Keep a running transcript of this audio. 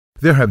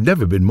There have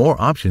never been more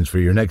options for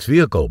your next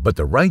vehicle, but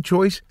the right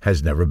choice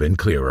has never been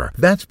clearer.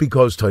 That's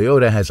because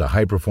Toyota has a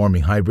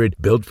high-performing hybrid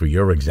built for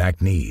your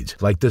exact needs,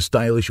 like the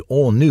stylish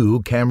all-new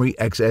Camry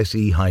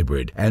XSE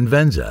Hybrid and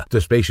Venza, the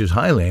spacious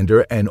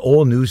Highlander and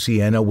all-new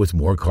Sienna with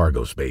more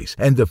cargo space,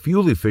 and the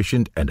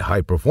fuel-efficient and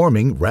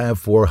high-performing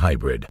RAV4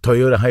 Hybrid.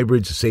 Toyota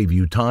hybrids save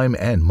you time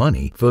and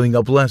money, filling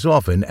up less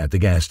often at the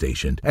gas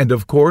station. And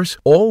of course,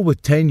 all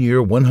with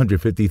 10-year,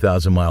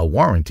 150,000-mile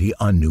warranty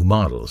on new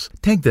models.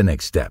 Take the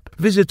next step.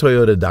 Visit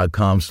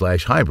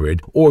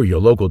Toyota.com/hybrid or your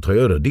local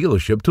Toyota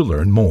dealership to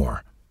learn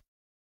more.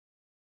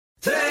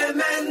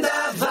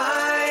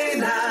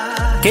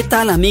 ¿Qué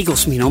tal,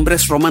 amigos? Mi nombre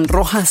es Roman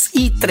Rojas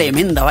y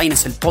Tremenda Vaina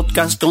es el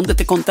podcast donde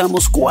te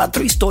contamos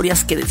 4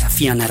 historias que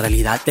desafían la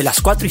realidad. De las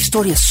 4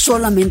 historias,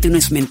 solamente una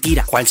es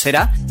mentira. ¿Cuál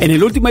será? En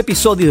el último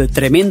episodio de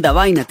Tremenda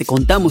Vaina te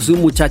contamos de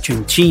un muchacho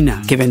en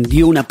China que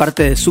vendió una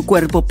parte de su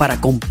cuerpo para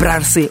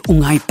comprarse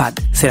un iPad.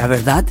 ¿Será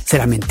verdad?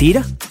 ¿Será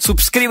mentira?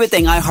 Suscríbete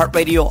en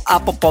iHeartRadio,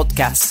 Apple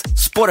Podcasts,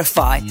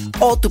 Spotify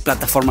o tu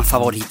plataforma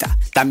favorita.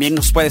 También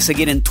nos puedes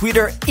seguir en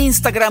Twitter,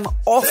 Instagram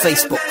o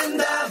Facebook.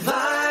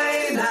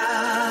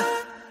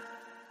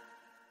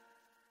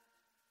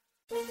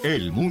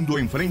 El mundo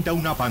enfrenta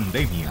una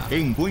pandemia.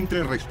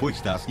 Encuentre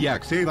respuestas y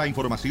acceda a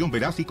información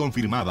veraz y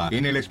confirmada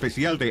en el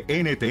especial de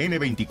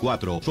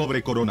NTN24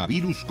 sobre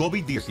coronavirus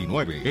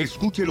COVID-19.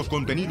 Escuche los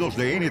contenidos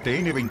de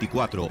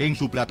NTN24 en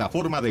su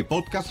plataforma de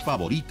podcast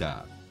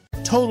favorita.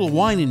 Total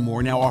Wine &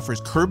 More now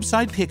offers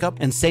curbside pickup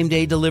and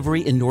same-day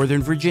delivery in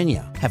Northern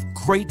Virginia. Have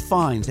great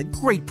finds at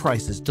great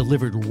prices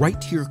delivered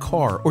right to your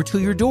car or to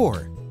your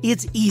door.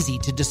 It's easy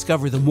to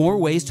discover the more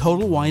ways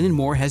Total Wine &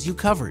 More has you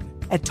covered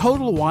at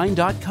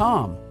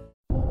TotalWine.com.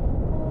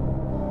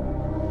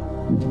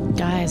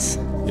 Guys,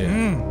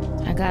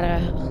 I got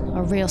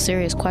a real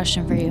serious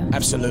question for you.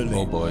 Absolutely.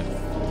 Oh boy.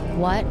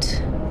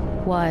 What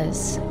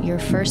was your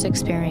first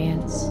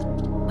experience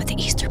with the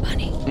Easter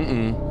Bunny?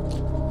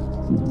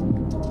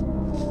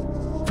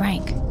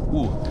 Frank.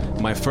 Ooh,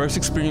 my first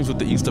experience with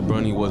the Easter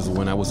Bunny was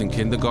when I was in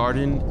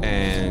kindergarten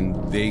and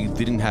they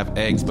didn't have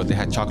eggs, but they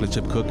had chocolate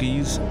chip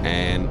cookies,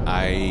 and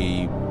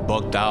I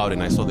bugged out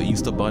and I saw the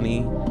Easter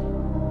Bunny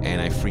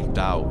and I freaked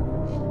out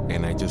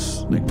and I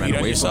just ran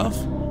away yourself?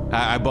 from it.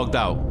 I bugged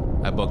out.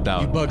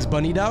 You Bugs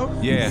Bunnied out?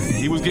 Yeah,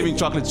 he was giving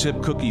chocolate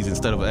chip cookies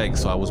instead of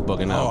eggs, so I was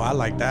bugging out. Oh, I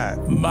like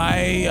that.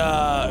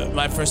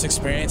 My first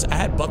experience, I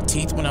had buck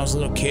teeth when I was a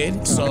little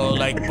kid. So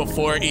like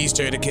before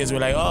Easter, the kids were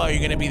like, "Oh,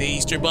 you're gonna be the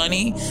Easter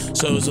Bunny."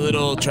 So it was a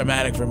little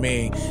traumatic for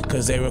me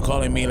because they were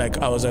calling me like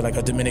I was like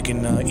a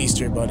Dominican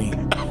Easter Bunny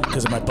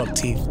because of my buck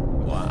teeth.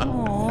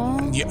 Wow.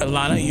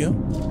 Alana, you?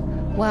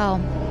 Well,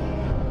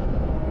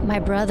 my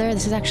brother,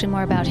 this is actually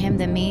more about him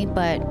than me,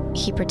 but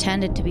he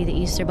pretended to be the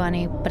Easter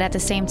Bunny. But at the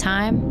same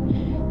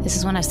time, this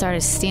is when I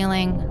started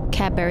stealing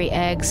Cadbury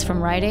eggs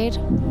from Rite Aid.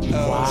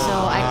 Wow.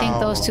 So I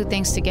think those two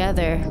things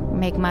together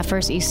make my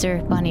first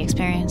Easter Bunny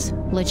experience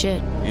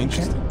legit.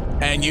 Interesting.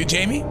 And you,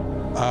 Jamie?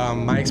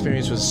 My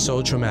experience was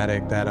so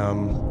traumatic that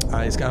I'm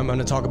going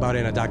to talk about it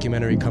in a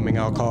documentary coming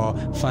out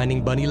called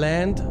Finding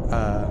Bunnyland.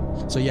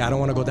 So yeah, I don't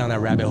want to go down that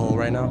rabbit hole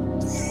right now.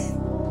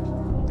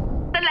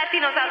 The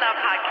Latinos Out Loud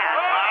podcast.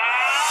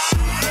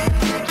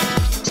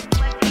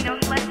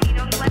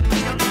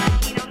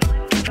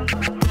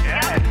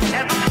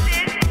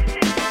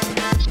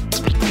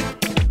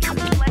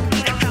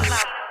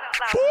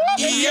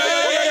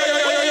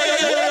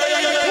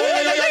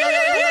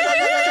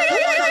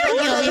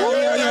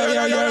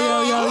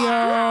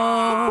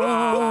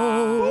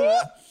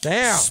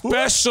 Damn.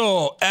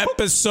 Special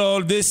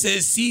episode. This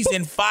is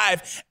season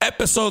 5,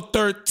 episode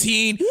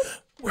 13.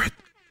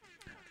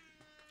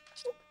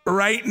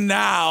 Right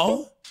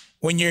now,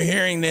 when you're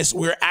hearing this,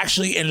 we're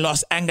actually in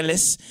Los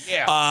Angeles.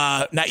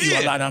 Yeah. Not you,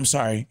 Alana. I'm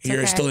sorry.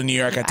 You're still in New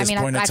York at this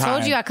point in time. I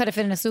told you I could have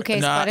fit in a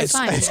suitcase, but it's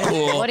fine. It's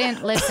cool.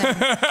 Wouldn't listen.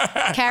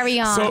 Carry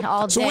on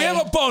all day. So we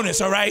have a bonus,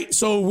 all right?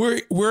 So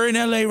we're in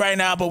LA right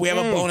now, but we have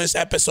a bonus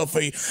episode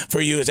for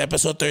you. It's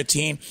episode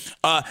 13.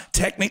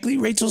 Technically,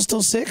 Rachel's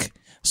still sick.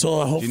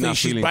 So hopefully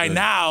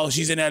now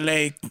she's in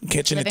LA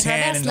catching a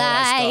tan and all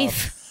that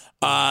stuff.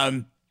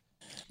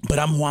 But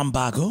I'm Juan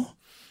Bago.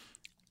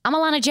 I'm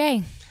Alana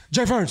J.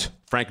 Jay Ferns.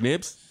 Frank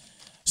Nibbs.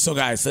 So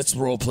guys, let's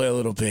role play a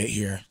little bit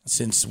here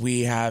since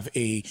we have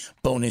a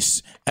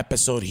bonus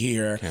episode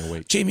here. Can't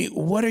wait. Jamie,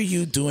 what are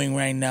you doing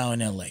right now in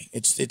LA?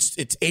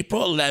 It's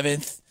April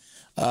 11th.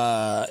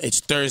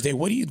 It's Thursday.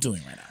 What are you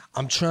doing right now?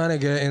 I'm trying to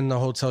get in the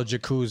hotel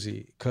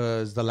jacuzzi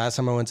because the last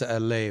time I went to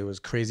LA, it was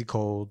crazy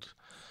cold.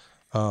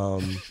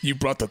 You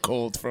brought the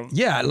cold from...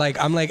 Yeah,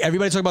 I'm like,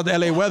 everybody talk about the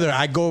LA weather.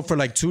 I go for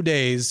like 2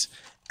 days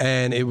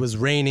and it was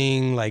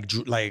raining,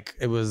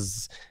 it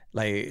was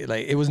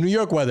New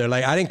York weather.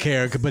 Like, I didn't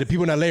care, but the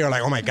people in LA are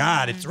like, oh my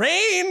God, it's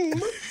rain!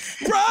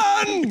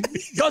 Run!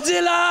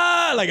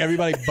 Godzilla! Like,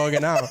 everybody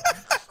bugging out.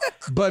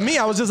 But me,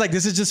 I was just like,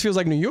 this just feels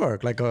like New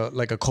York, like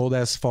a cold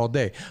ass fall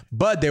day.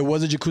 But there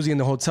was a jacuzzi in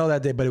the hotel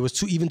that day, but it was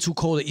too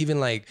cold to even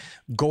like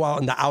go out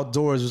in the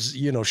outdoors. Was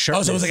shirtless.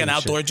 Oh, so it was like an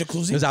outdoor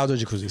jacuzzi. It was an outdoor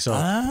jacuzzi. So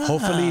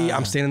hopefully,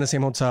 I'm staying in the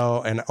same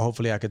hotel, and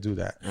hopefully, I could do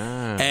that.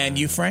 And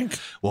you, Frank?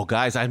 Well,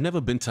 guys, I've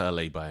never been to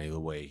LA, by the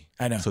way.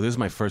 I know. So this is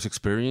my first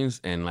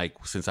experience, and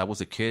like since I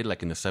was a kid,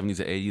 like in the 70s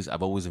and 80s,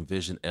 I've always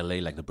envisioned LA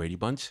like the Brady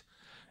Bunch.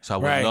 So I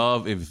would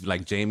love if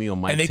like Jamie or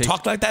Mike. And they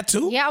talk like that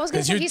too? Yeah, I was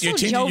going to say, he's so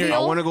jovial.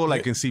 I want to go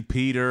like and see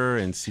Peter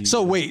and see.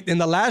 So wait, in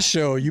the last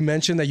show, you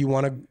mentioned that you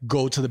want to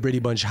go to the Brady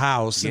Bunch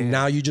house, and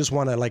now you just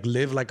want to like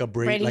live like a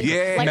Brady, like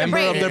a member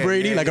of the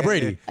Brady, like a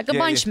Brady, like a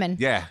Bunchman.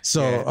 Yeah.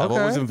 So I've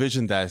always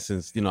envisioned that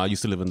since I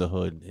used to live in the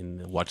hood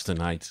and watch the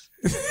nights.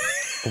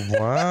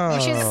 Wow.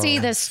 You should see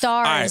the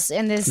stars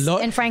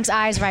in Frank's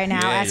eyes right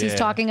now as he's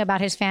talking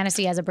about his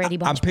fantasy as a Brady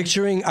Bunch. I'm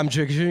picturing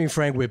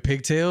Frank with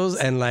pigtails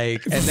and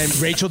then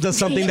Rachel does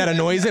something that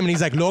annoys him and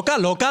he's like, loca,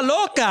 loca,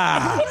 loca.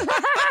 All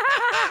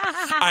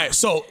right,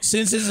 so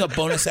since this is a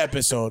bonus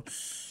episode,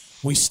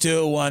 we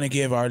still want to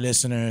give our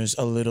listeners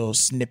a little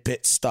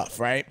snippet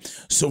stuff, right?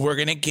 So we're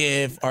going to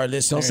give our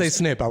listeners... Don't say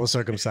snip, I was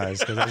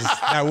circumcised. Because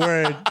that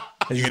word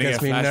You're going to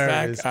get me flashback?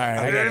 nervous. All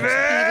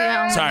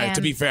right. Sorry,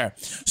 to be fair.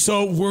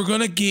 So we're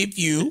going to give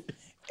you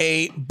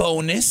a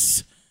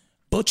bonus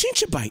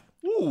bochincha bite.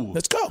 Ooh.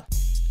 Let's go.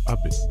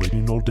 I've been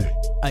waiting all day.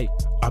 Ay.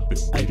 I've been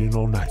waiting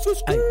all night.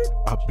 Ay.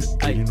 I've been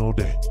waiting all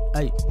day.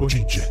 Ay.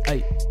 Bochincha.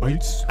 Ay.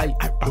 Bites. Ay.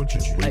 I've been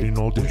waiting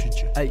all day.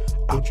 Ay.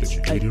 I've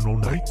been waiting all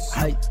night.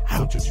 Ay.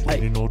 I've been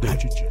waiting all day.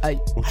 Ay.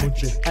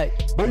 Bochincha. Ay.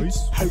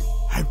 Bites.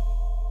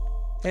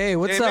 Hey,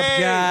 what's up,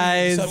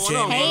 guys? What's up,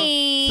 Jamie?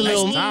 Hey.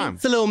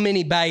 It's a little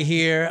mini bite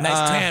here.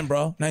 Nice tan,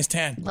 bro. Nice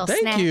tan.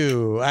 Thank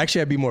you.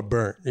 Actually, I'd be more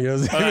burnt. You know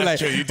what I'm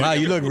saying? Wow,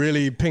 you look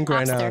really pink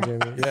right now, Jamie.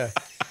 Yeah.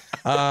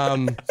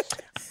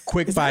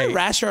 Quick bite. Is that a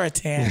rash or a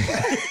tan?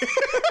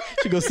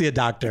 Should go see a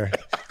doctor.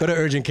 Go to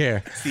urgent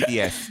care.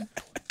 CVS.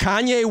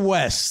 Kanye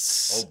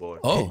West. Oh boy.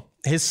 Oh.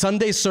 His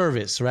Sunday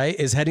service, right,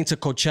 is heading to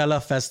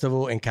Coachella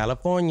Festival in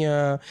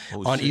California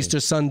on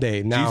Easter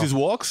Sunday. Now, Jesus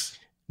walks?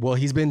 Well,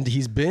 he's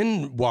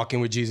been walking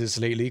with Jesus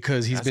lately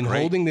because he's been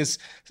holding this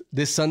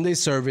Sunday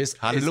service.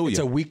 Hallelujah. It's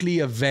a weekly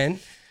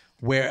event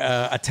where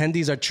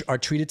attendees are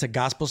treated to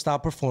gospel-style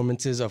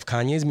performances of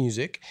Kanye's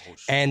music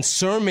and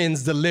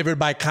sermons delivered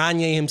by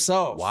Kanye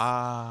himself.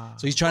 Wow.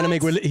 So he's trying to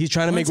make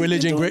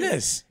religion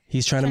great.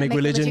 He's trying to make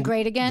religion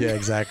great again. Yeah,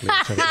 exactly.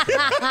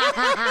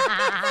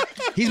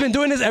 He's been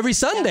doing this every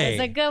Sunday.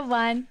 That's a good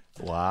one.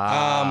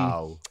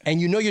 Wow. And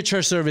your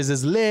church service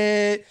is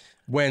lit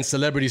when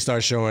celebrities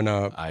start showing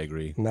up. I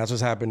agree. And that's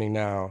what's happening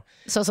now.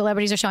 So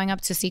celebrities are showing up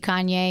to see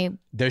Kanye.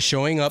 They're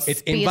showing up.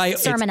 It's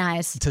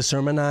sermonize,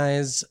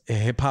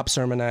 hip hop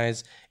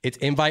sermonize. It's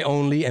invite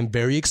only and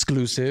very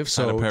exclusive.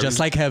 So just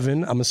like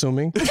heaven, I'm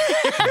assuming.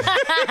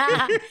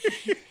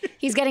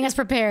 He's getting us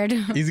prepared.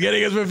 He's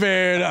getting us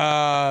prepared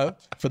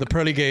for the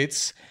pearly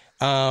gates.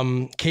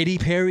 Katy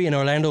Perry and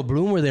Orlando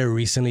Bloom were there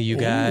recently, you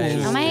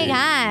guys. Oh my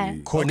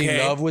God. Courtney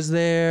Love was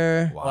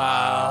there.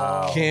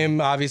 Wow.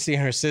 Kim, obviously,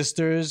 and her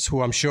sisters,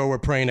 who I'm sure were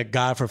praying to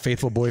God for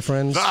faithful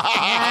boyfriends.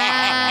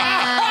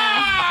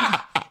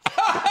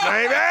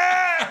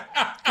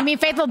 You mean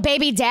faithful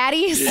baby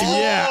daddies?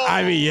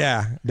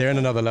 Yeah. They're in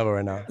another level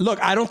right now. Look,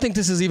 I don't think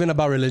this is even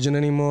about religion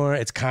anymore.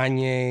 It's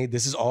Kanye.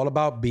 This is all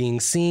about being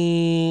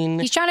seen.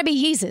 He's trying to be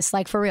Yeezus,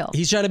 like for real.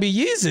 He's trying to be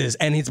Yeezus.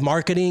 And he's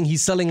marketing.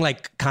 He's selling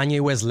like Kanye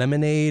West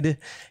lemonade.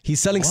 He's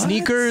selling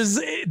sneakers.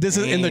 This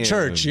is in the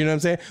church. You know what I'm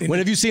saying? When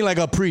have you seen like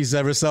a priest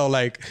ever sell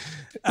like,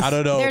 I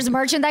don't know. There's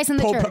merchandise in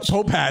the church.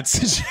 Pope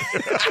hats.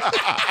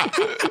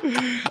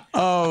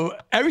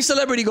 Every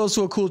celebrity goes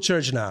to a cool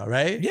church now,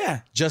 right?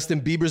 Yeah.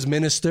 Justin Bieber's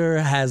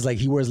minister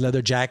he wears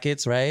leather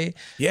jackets, right?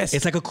 Yes.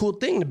 It's like a cool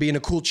thing to be in a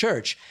cool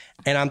church.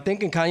 And I'm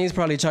thinking Kanye's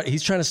probably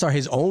he's trying to start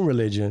his own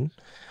religion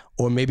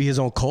or maybe his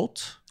own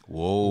cult.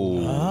 Whoa.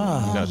 You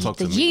gotta talk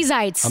to The me.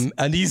 Yeezites.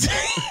 And these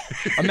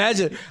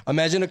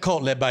imagine a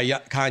cult led by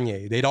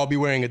Kanye. They'd all be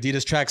wearing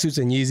Adidas tracksuits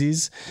and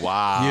Yeezys.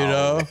 Wow. You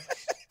know?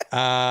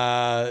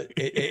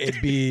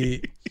 It'd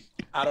be,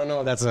 I don't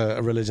know if that's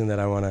a religion that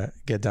I want to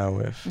get down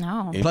with.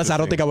 No. Plus, I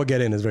don't think I would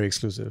get in. It's very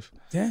exclusive.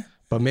 Yeah.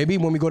 But maybe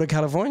when we go to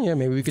California,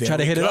 maybe we could try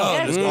to hit it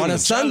up on a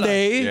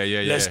Sunday.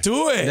 Yeah. Let's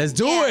do it. Let's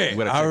do it.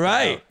 All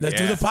right. Let's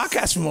do the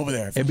podcast from over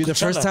there. It'd be the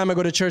first time I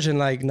go to church and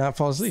not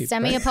fall asleep.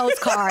 Send me a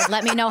postcard.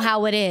 Let me know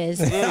how it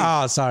is.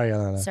 Oh, sorry,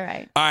 Alana. It's all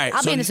right. All right.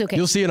 I'll be in the suitcase.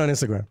 You'll see it on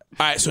Instagram.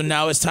 All right. So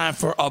now it's time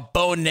for a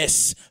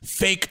bonus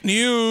fake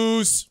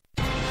news.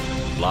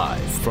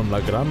 Live from La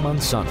Gran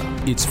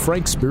Manzana, it's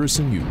Frank's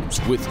Spirison News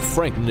with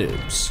Frank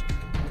Nibbs.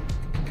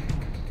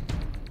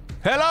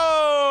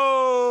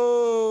 Hello.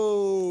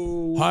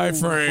 Hi,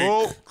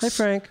 Frank. Hi,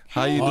 Frank.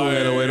 How you doing,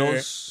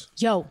 Eloeros?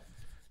 Yo,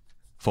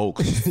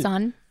 Folks,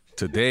 son.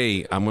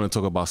 today I'm going to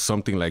talk about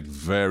something like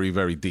very,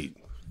 very deep.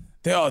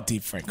 They're all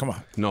deep, Frank. Come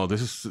on. No,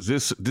 this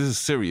is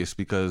serious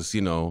because,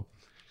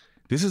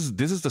 This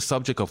is the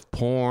subject of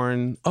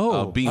porn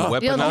being You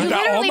weaponized.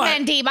 literally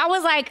went deep. I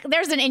was like,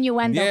 there's an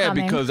innuendo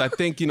coming. Because I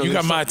think you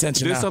got my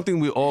attention. There's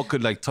something we all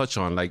could like touch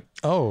on. Like,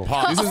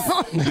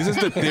 this is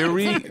the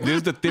theory. This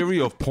is the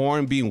theory of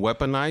porn being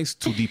weaponized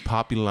to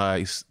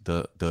depopularize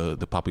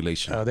the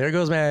population. Oh, there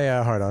goes my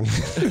heart on.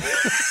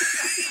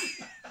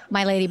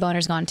 My lady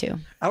boner's gone too.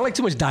 I don't like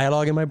too much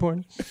dialogue in my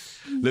porn.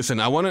 Listen,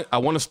 I want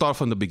to start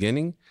from the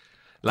beginning.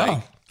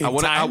 Like, I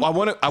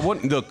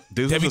want. Look,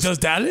 Debbie Does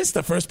Dallas,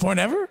 the first porn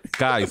ever.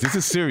 Guys, this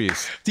is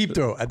serious. Deep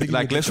throat. I think.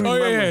 Like, let's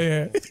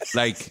remember.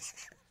 Like,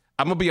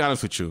 I'm gonna be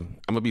honest with you.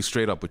 I'm gonna be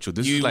straight up with you.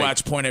 This you is like,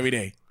 watch porn every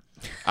day.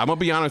 I'm gonna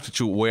be honest with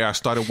you. Where I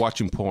started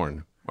watching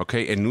porn.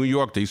 Okay, in New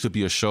York, there used to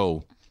be a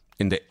show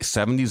in the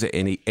 70s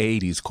and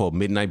 80s called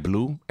Midnight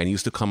Blue, and it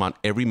used to come on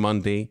every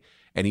Monday,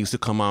 and it used to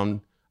come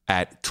on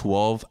at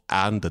 12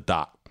 on the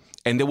dot.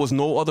 And there was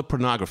no other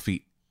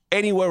pornography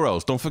anywhere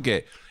else. Don't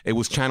forget, it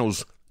was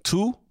channels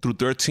 2 through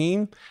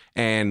 13,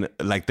 and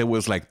like there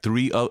was like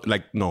 14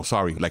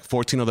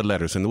 other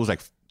letters, and there was like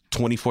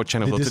 24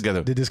 channels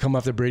altogether. Did this come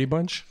off the Brady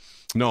Bunch?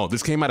 No,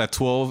 this came out at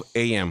 12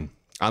 a.m.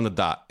 on the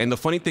dot. And the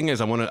funny thing is,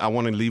 I want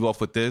to leave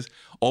off with this.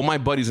 All my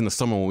buddies in the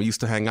summer, when we used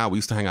to hang out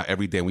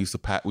every day. And we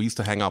used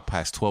to hang out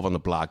past 12 on the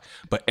block.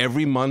 But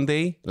every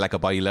Monday, like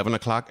about 11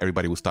 o'clock,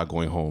 everybody would start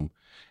going home.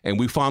 And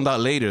we found out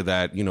later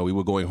that, we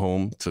were going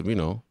home to,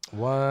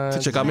 to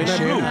check out Midnight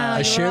Blue.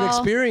 A shared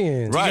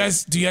experience.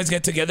 Right. Do you guys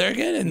get together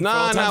again?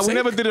 Nah, we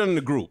never did it in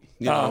the group.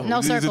 No we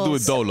circles. used to do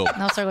it dolo.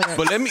 No circles.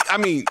 But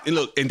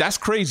look, and that's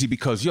crazy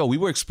because, we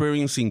were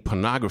experiencing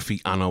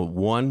pornography on a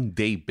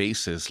one-day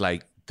basis.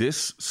 Like,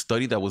 this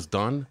study that was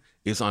done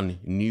is on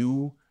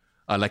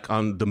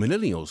on the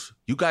millennials.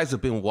 You guys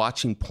have been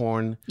watching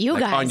porn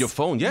on your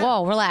phone. Yeah.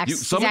 Whoa,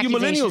 relax. Some of you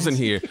millennials in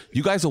here,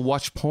 you guys have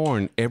watched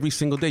porn every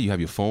single day. You have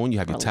your phone, you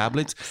have your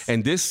tablets.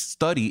 And this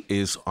study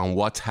is on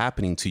what's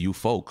happening to you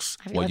folks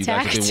while you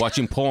guys have been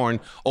watching porn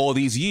all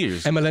these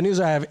years. And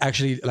millennials are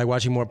actually like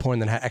watching more porn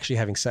than actually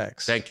having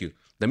sex. Thank you.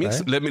 Let me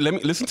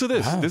listen to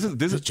this. Wow. This is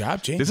Good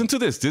job, James. Listen to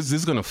this. This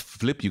is gonna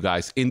flip you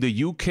guys. In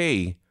the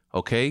UK,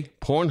 okay,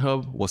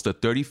 Pornhub was the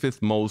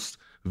 35th most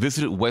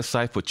visited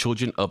website for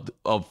children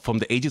from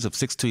the ages of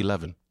 6 to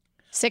 11.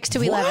 6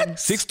 to 11.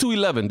 6 to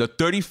 11, the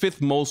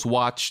 35th most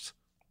watched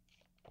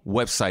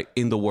website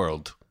in the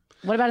world.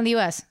 What about in the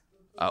U.S.?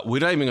 We're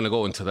not even going to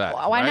go into that.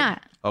 Why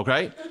not?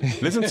 Okay?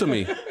 Listen to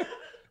me.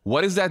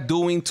 What is that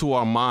doing to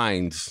our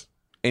minds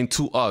and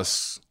to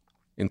us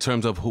in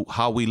terms of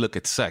how we look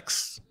at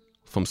sex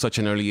from such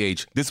an early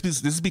age? This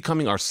is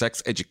becoming our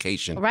sex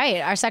education. Right,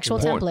 our sexual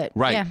template.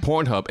 Right, Yeah.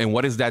 Pornhub. And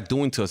what is that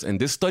doing to us? And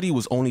this study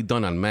was only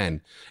done on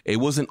men. It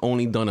wasn't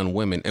only done on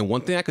women. And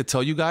one thing I could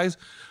tell you guys,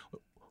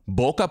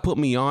 Boca put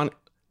me on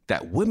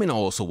that women are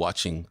also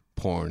watching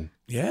porn.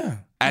 Yeah.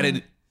 At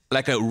a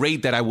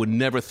rate that I would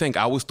never think.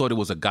 I always thought it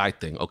was a guy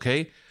thing,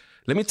 okay?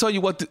 Let me tell you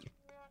what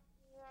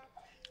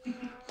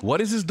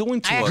is this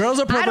doing to us? Girls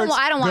are perverts.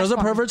 I don't watch Girls are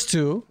porn. perverts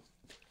too.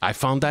 I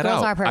found that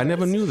Girls out. are I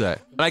never perverts. knew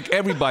that. Like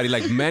everybody,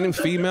 like men and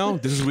female,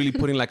 this is really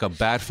putting like a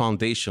bad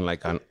foundation.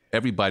 Like on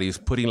everybody is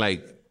putting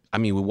like,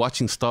 we're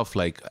watching stuff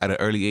like at an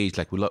early age.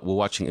 Like we're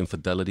watching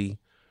infidelity.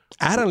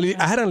 I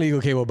had a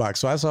legal cable box,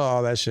 so I saw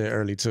all that shit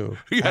early too.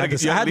 I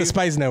had the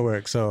Spice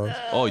Network, so.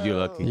 Oh, you're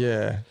lucky.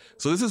 Yeah.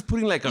 So this is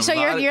putting like a So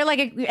lot you're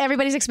like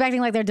everybody's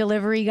expecting like their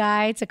delivery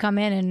guy to come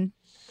in and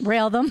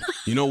rail them.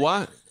 You know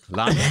what?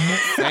 Lana,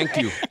 thank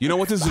you. You know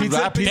what this is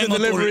rapping?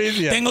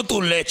 Tengo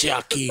tu leche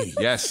aquí.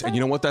 Yes, and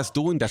you know what that's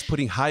doing? That's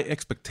putting high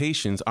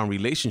expectations on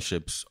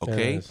relationships,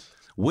 okay? Yes.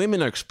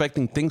 Women are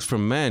expecting things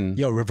from men.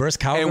 Yo, reverse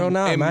cowgirl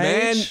now. And my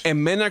men age.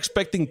 and men are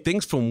expecting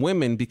things from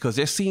women because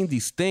they're seeing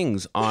these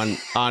things on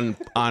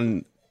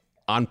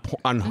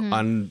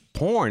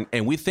porn,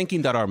 and we're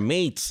thinking that our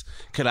mates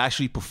could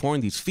actually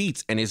perform these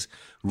feats, and it's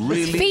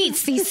really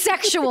Feats, these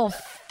sexual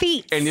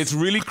feats. and it's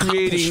really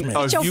creating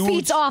a Get your huge,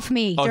 feet off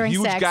me a during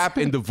huge sex. gap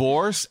in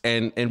divorce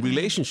and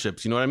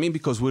relationships. You know what I mean?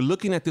 Because we're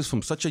looking at this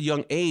from such a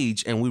young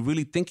age, and we're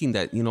really thinking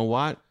that, you know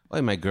what?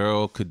 Well, my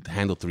girl could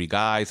handle 3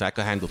 guys. I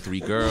could handle 3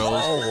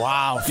 girls. Oh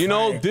wow! You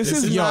know, this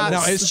is Yo, not.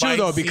 no, it's true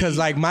though, spicy. because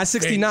like my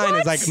 69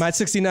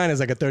 is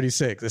like a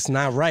 36. It's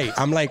not right.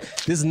 I'm like,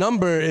 this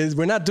number is,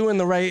 we're not doing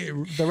the right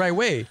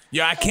way.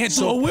 Yeah, I can't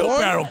do a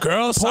wheelbarrow,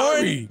 girl.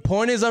 Sorry.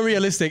 Porn is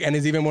unrealistic, and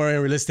it's even more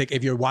unrealistic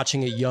if you're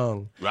watching it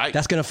young. Right.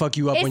 That's gonna fuck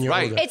you up when you're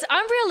older. It's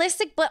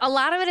unrealistic, but a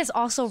lot of it is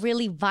also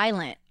really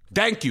violent.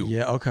 Thank you.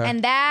 Yeah. Okay.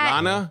 And that,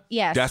 Lana,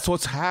 yes, that's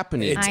what's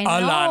happening. It's I know,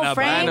 Alana,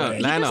 Frank. Lana,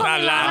 You just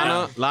want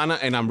Lana. Lana,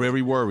 and I'm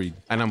very worried.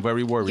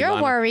 You're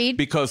Lana. worried.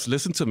 Because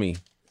listen to me.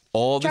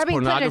 All this Try being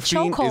put in a pornography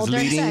chokehold is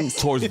during leading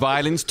sex. towards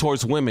violence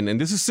towards women.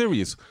 And this is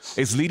serious.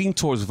 It's leading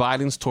towards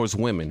violence towards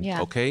women.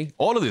 Yeah. Okay?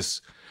 All of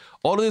this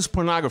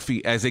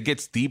pornography, as it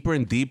gets deeper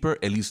and deeper,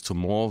 it leads to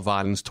more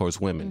violence towards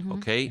women. Mm-hmm.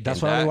 Okay? That's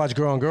And why I only watch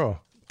Girl on Girl.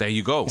 There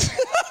you go.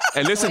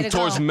 And listen, Way to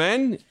towards go.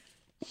 men,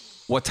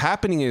 what's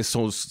happening is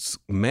some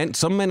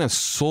men are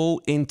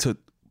so into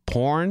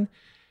porn,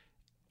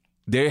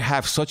 they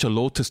have such a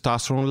low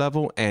testosterone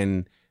level,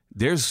 and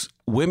there's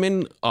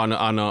women on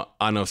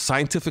a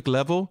scientific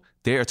level,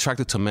 they're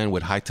attracted to men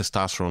with high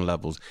testosterone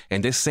levels.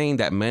 And they're saying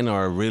that men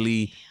are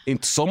really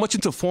so much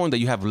into porn that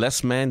you have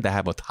less men that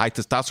have a high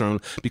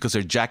testosterone because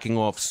they're jacking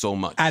off so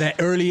much. You're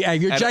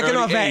jacking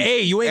off at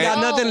 8. You ain't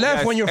got nothing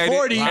left when you're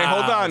 40. And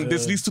hold on,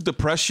 this leads to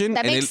depression.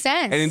 That makes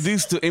sense. And it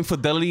leads to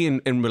infidelity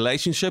in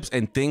relationships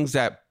and things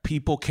that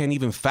people can't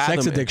even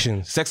fathom.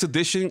 Sex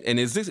addiction, and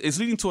it's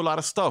leading to a lot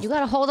of stuff. You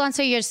got to hold on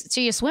to your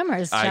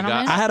swimmers,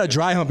 gentlemen. I had a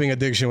dry humping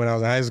addiction when I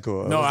was in high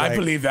school. No, I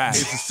believe that.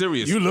 It's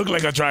serious. You look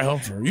like a dry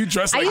humper. You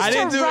dress like I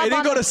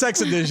didn't go to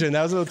sex addiction.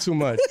 That was a little too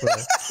much.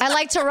 I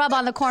like to rub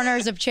on the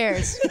corners of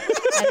chairs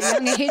at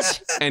a young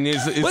age. And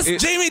what's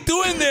Jamie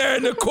doing there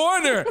in the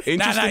corner?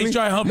 Nah, he's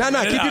dry humping.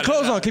 Nah, keep your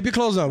clothes on. Keep your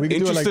clothes on. We can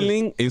do it like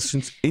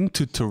this.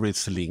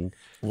 Interestingly,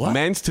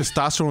 men's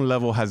testosterone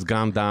level has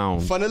gone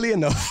down. Funnily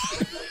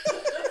enough.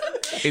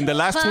 In the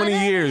last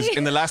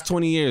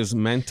 20 years,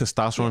 men's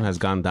testosterone has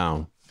gone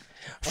down.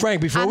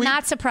 Frank, I'm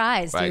not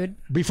surprised, dude.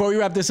 Before we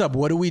wrap this up,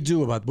 what do we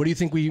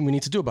think we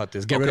need to do about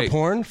this? Get rid of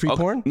porn? Free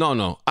porn?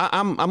 No.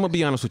 I'm going to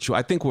be honest with you.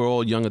 I think we're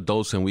all young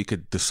adults and we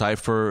could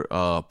decipher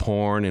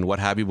porn and what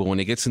have you. But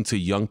when it gets into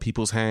young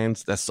people's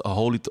hands, that's a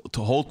whole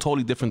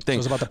totally different thing.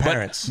 So it's about the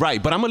parents. But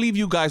I'm going to leave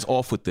you guys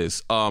off with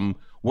this. One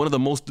of the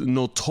most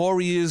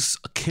notorious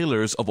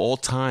killers of all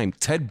time,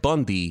 Ted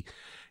Bundy,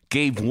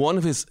 gave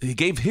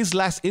his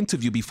last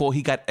interview before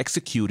he got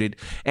executed,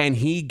 and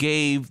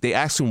they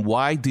asked him,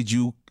 why did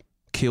you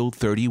kill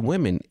 30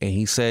 women? And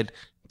he said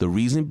the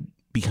reason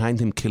behind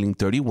him killing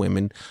 30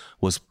 women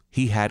was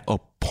he had a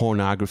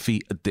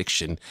pornography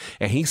addiction.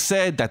 And he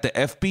said that the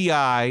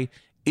FBI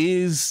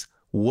is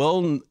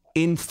well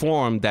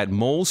informed that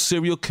most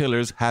serial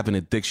killers have an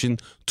addiction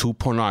to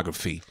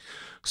pornography.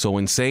 So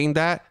in saying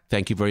that,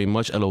 thank you very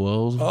much,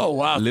 LOL. Oh,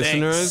 wow,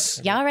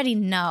 listeners. Y'all already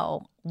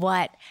know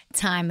what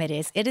time it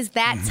is. It is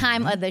that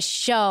time of the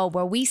show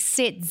where we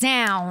sit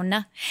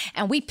down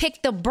and we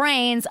pick the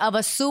brains of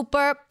a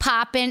super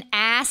poppin'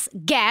 ass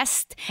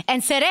guest.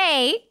 And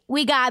today,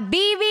 we got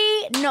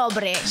BB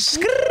Nobre.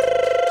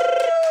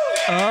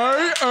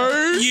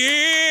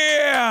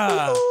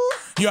 Yeah!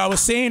 Yo, I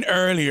was saying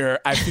earlier,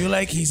 I feel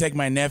like he's like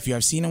my nephew.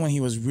 I've seen him when he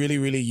was really,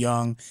 really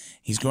young.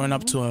 He's growing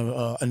up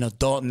to an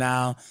adult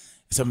now.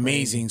 It's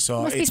amazing.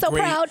 So must it's be so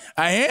great. Proud.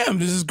 I am.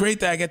 This is great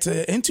that I get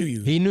to interview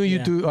you. He knew you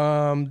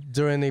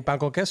during the pan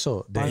con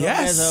queso.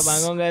 Yes. That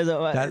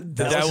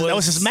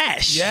was a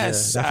smash.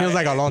 Yes. Yeah, that feels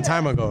like a long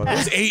time ago. That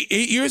was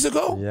 8 years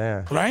ago?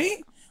 Yeah.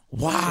 Right?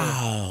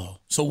 Wow.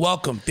 So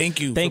welcome.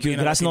 Thank you. Thank you.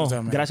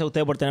 Gracias a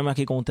usted por tenerme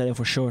aquí con ustedes,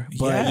 for sure.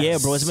 But yeah,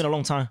 bro, it's been a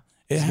long time.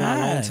 It's been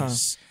a long time.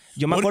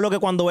 Yo me acuerdo que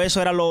cuando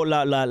eso era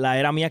la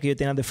era mía que yo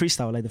tenía de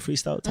freestyle, like the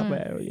freestyle type of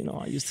era, you know,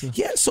 I used to.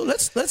 Yeah, so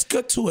let's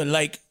get to it.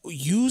 Like,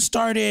 you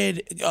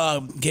started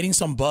getting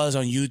some buzz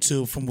on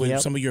YouTube from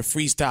some of your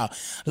freestyle.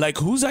 Like,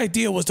 whose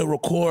idea was to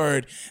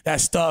record that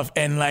stuff?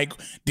 And like,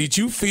 did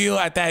you feel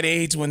at that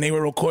age when they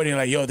were recording,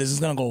 like, yo, this is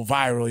gonna go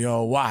viral,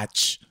 yo,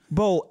 watch?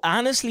 Bro,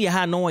 honestly, I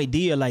had no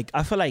idea. Like,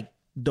 I feel like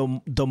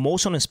the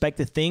most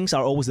unexpected things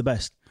are always the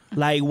best.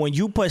 Like when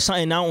you put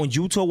something out on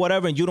YouTube or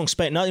whatever and you don't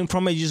expect nothing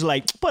from it, you just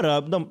like put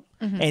up them,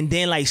 and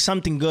then like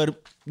something good,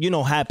 you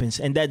know,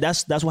 happens. And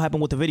that's what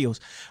happened with the videos.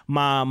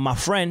 My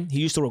friend, he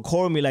used to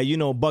record me like, you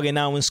know, bugging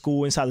out in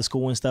school, inside the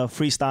school and stuff,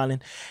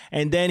 freestyling.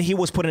 And then he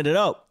was putting it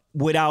up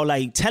without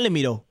like telling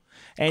me though.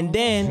 And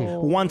then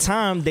one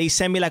time they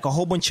sent me like a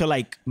whole bunch of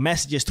like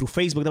messages through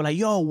Facebook. They were like,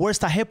 yo, where's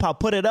the hip hop?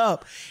 Put it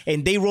up.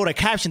 And they wrote a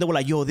caption. They were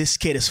like, yo, this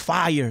kid is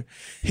fire.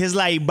 He's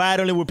like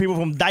battling with people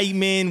from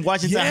Dreamin,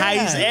 Washington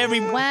Heights,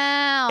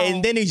 Wow.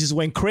 And then it just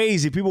went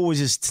crazy. People were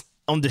just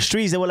on the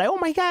streets. They were like, oh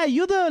my God,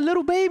 you the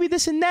little baby,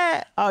 this and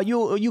that.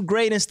 You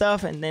great and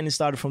stuff. And then it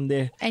started from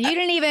there. And you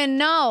didn't even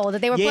know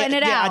that they were putting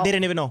it out. Yeah, I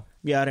didn't even know.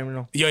 Yeah, I didn't even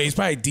know. Yo, he's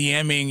probably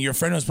DMing. Your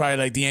friend was probably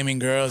like DMing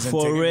girls. And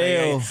For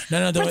real. Like,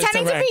 no,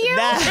 pretending to be you.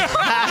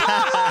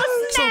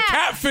 So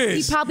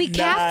catfish. He probably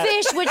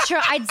catfish with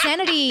your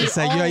identity. It's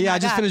like, I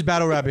just finished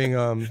battle rapping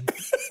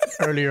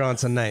earlier on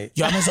tonight.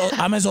 Yo,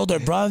 I'm his older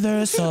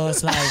brother, so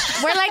it's like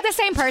we're like the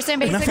same person,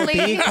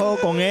 basically. con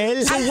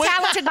él. I'm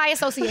talented by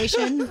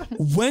association.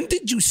 When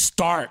did you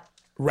start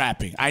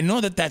rapping? I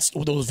know that those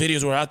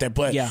videos were out there,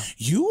 but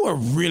you were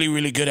really,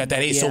 really good at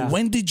that age. So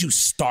when did you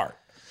start?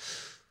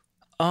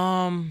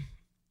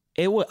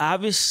 It was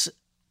obvious.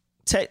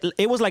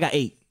 It was like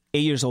 8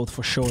 years old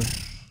for sure.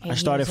 I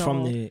started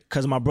from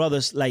because my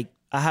brothers, like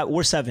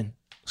we're 7,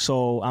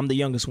 so I'm the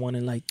youngest one,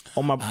 and like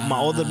all my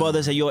older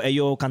brothers,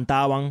 ellos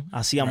cantaban,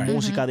 hacían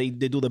música, they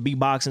do the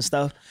beatbox and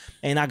stuff,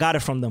 and I got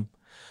it from them.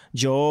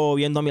 Yo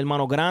viendo a mi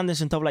hermano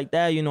grandes and stuff like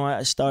that, you know,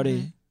 I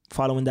started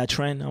following that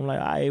trend. I'm like,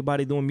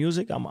 everybody doing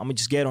music, I'm gonna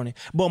just get on it.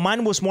 But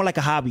mine was more like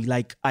a hobby.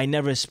 Like I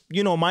never,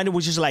 you know, mine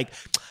was just like,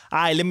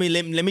 let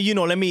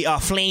me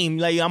flame.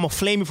 Like I'm a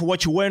flame for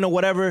what you're wearing or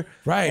whatever,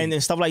 right?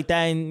 And stuff like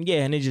that. And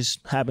yeah, and it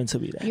just happened to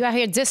be that. You out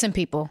here dissing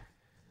people.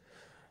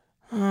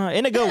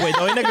 In a good way,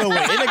 though. In a good way.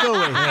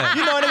 Yeah.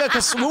 You know,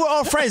 because we were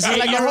all friends. It's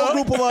like a whole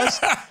group of us.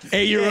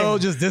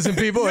 8-year-old just dissing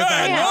people. Yeah,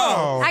 I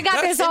know. I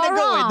got this all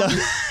wrong.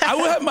 I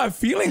would have my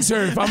feelings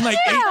hurt if I'm like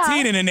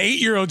 18 and an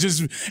 8-year-old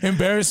just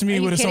embarrassed me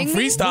with some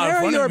freestyle in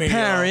front of me. Where are your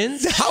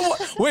parents?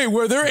 Wait,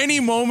 were there any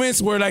moments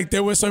where like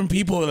there were some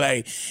people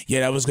like,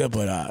 yeah, that was good,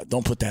 but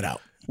don't put that out?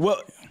 Well,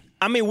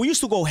 I mean, we used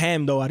to go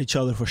ham though at each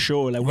other for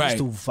sure. Like we used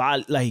to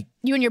like.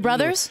 You and your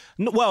brothers?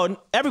 Well,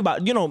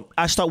 everybody. You know,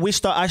 I started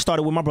with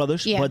my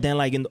brothers, but then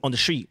like on the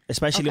street,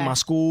 especially in my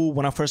school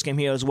when I first came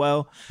here as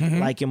well.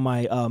 Like in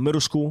my middle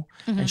school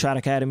and Trout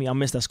Academy. I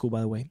missed that school by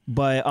the way,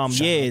 but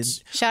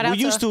shout out we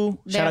used to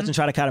shout out to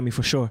Trout Academy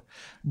for sure.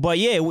 But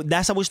yeah,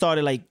 that's how we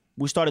started. Like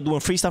we started doing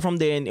freestyle from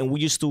there, and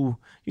we used to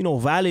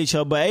violate each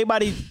other. But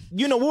everybody,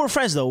 we were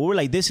friends though. We were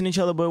like dissing each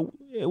other, but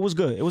it was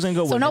good. It wasn't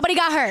good. So nobody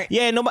got hurt.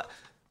 Yeah, nobody.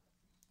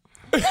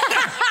 If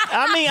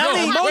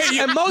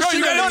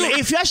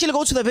you actually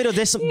go to the video,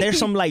 there's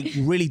some like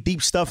really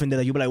deep stuff in there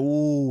that you'll be like,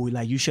 ooh,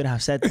 like you should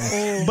have said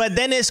that. But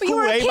then it's cool.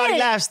 Everybody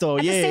laughs though.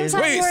 At the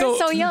same time, you were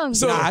so young.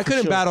 I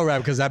couldn't battle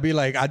rap because I'd be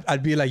like,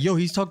 yo,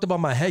 he's talked about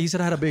my head. He said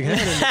I had a big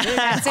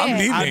head.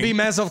 I'd be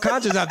mad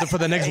self-conscious for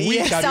the next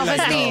week. I'd be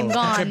like, no,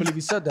 I can't believe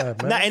you said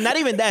that, man. And not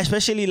even that,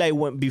 especially like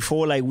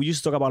before, like we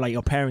used to talk about like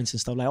your parents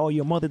and stuff. Like, oh,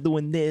 your mother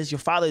doing this, your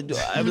father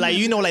like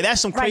like that's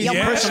some crazy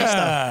personal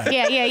stuff.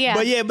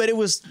 Yeah. But it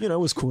was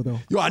it was cool though.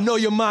 Yo, I know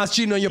your mom's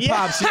cheating on your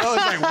pops. It's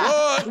like,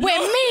 what? With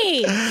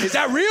me. Is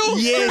that real?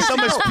 Yeah,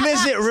 some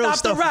explicit real Stop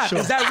stuff. the rap. Sure.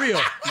 Is that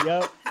real?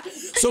 Yep.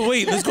 So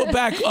wait, let's go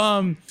back.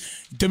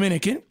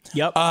 Dominican.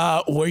 Yep.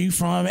 Where are you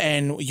from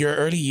and your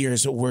early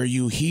years? Were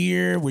you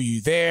here? Were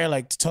you there?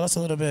 Like, tell us a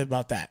little bit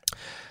about that.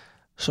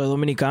 Soy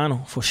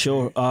dominicano, for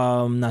sure.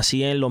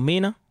 Nací en Los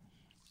Minas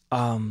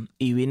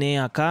y vine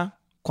acá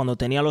cuando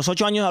tenía los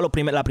 8 años la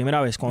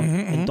primera vez.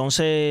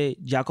 Entonces,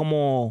 ya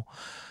como...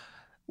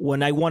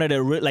 When I wanted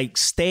to like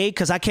stay,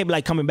 because I kept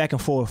like coming back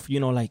and forth,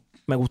 like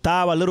me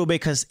gustaba a little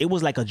bit because it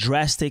was like a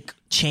drastic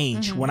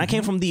change. When I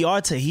came from DR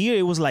to here,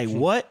 it was like,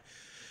 what?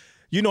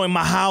 In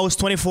my house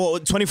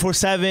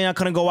 24/7, I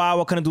couldn't go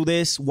out, I couldn't do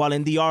this. While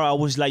in DR, I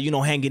was like,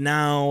 hanging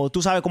out.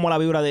 Tú sabes como la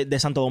vibra de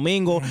Santo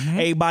Domingo,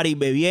 everybody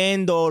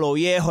bebiendo, lo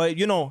viejo,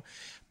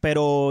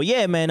 Pero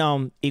yeah,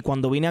 man, y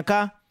cuando vine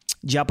acá,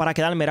 ya para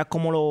quedarme era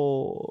como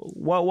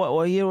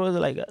what year was it,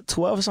 like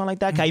 12 or something like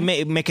that, que ahí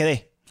me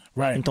quedé.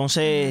 Right.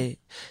 Entonces,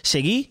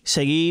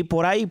 seguí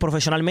por ahí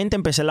profesionalmente.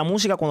 Empecé la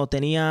música cuando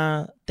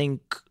tenía,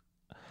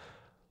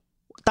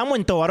 Tamo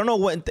en Todo. I don't know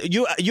what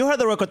you heard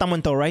the record Tamo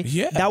en Todo, right?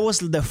 Yeah. That was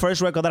the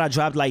first record that I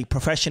dropped, like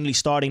professionally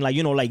starting, like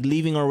like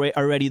leaving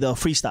already the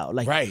freestyle,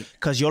 like right.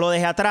 Because yo lo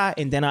dejé atrás,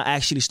 and then I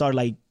actually started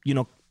like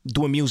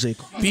doing music.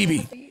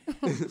 BB,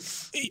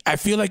 I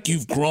feel like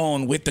you've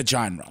grown with the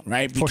genre,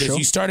 right? Because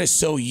you started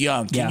so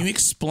young. Can you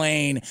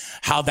explain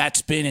how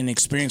that's been an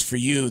experience for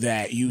you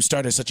that you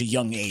started at such a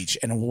young age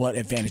and what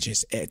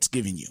advantages it's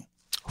given you?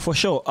 For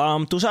sure.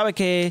 Tú sabes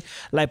que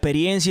la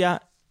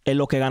experiencia es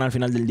lo que gana al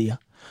final del día.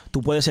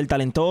 Tú puedes ser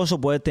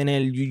talentoso, puedes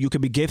tener, you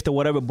could be gifted,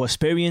 whatever, but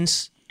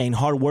experience and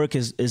hard work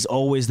is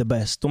always the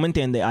best. ¿Tú me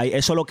entiendes?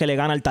 Eso es lo que le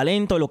gana al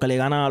talento y lo que le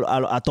gana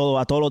a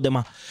todos los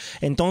demás.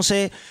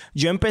 Entonces,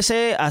 yo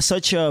empecé at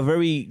such a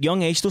very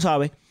young age, tú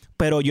sabes,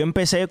 pero yo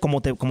empecé,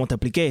 como te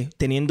expliqué,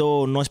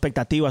 teniendo no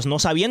expectativas, no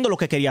sabiendo lo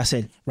que quería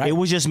hacer. Right. It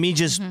was just me,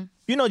 just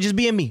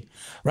being me.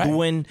 Right.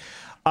 Doing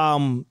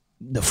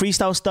the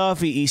freestyle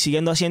stuff y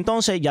siguiendo así.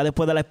 Entonces, ya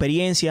después de la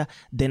experiencia,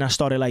 then I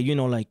started like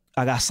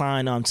I got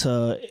signed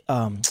to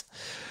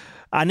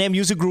a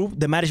music group,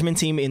 the management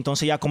team.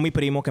 Entonces ya con mi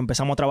primo que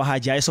empezamos a trabajar,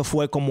 ya eso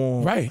fue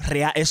como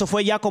real. Eso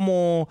fue ya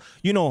como,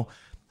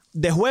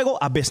 de juego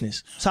a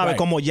business, ¿sabes?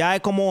 Como ya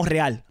es como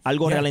real,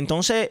 algo real.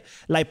 Entonces,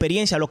 la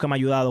experiencia es lo que me ha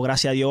ayudado,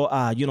 gracias a Dios,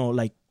 a,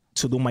 like,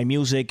 to do my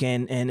music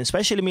and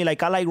especially me,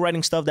 like, I like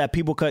writing stuff that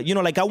people could,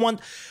 like, I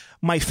want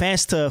my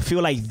fans to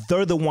feel like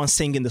they're the ones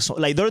singing the song.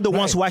 Like, they're the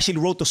ones who actually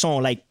wrote the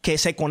song. Like, que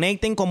se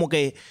conecten como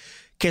que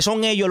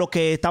son ellos los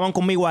que estaban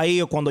conmigo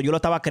ahí o cuando yo lo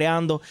estaba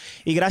creando.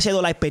 Y gracias a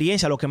Dios, la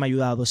experiencia es lo que me ha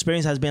ayudado.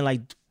 Experience has been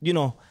like,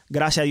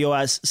 gracias a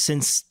Dios,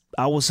 since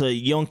I was a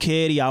young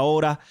kid y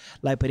ahora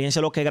la experiencia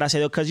es lo que gracias a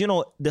Dios. Because,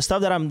 the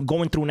stuff that I'm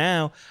going through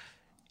now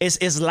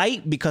is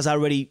light because I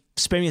already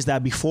experienced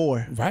that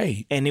before.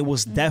 Right. And it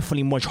was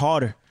definitely much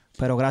harder.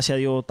 Pero gracias a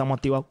Dios, estamos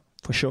activados,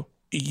 for sure.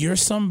 You're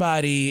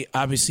somebody,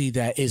 obviously,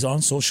 that is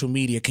on social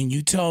media. Can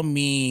you tell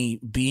me,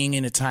 being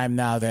in a time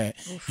now that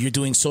you're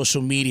doing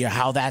social media,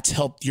 how that's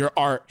helped your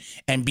art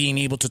and being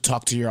able to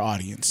talk to your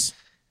audience?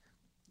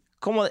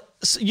 Como,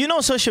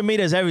 social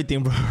media is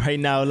everything, bro, right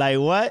now. Like,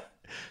 what?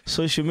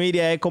 Social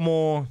media es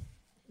como,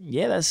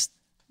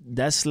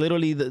 that's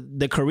literally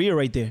the career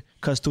right there.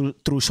 Because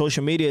through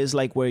social media is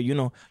like where,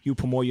 you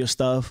promote your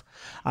stuff.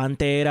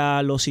 Antes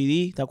era los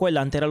CD, ¿te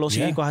acuerdas? Antes era los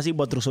CD, cosas así,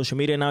 but through social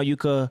media now you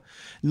could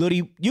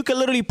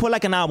literally put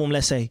like an album,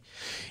 let's say.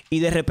 Y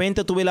de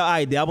repente tú ves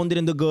like, the album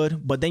didn't do good,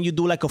 but then you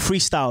do like a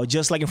freestyle,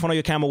 just like in front of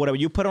your camera, whatever.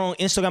 You put it on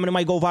Instagram and it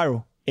might go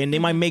viral. And they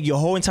might make your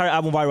whole entire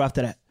album viral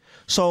after that.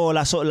 So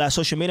la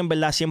social media en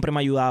verdad siempre me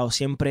ha ayudado,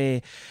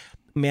 siempre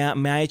me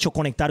ha hecho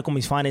conectar con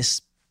mis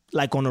fans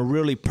like on a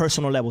really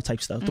personal level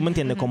type stuff. ¿Tú me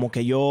entiendes? Como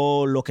que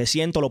yo lo que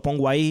siento lo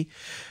pongo ahí.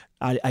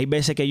 Hay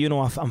veces que,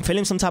 I'm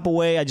feeling some type of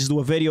way. I just do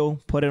a video,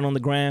 put it on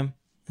the gram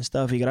and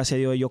stuff. Y gracias a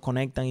Dios, ellos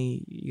conectan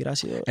y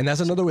gracias a Dios. And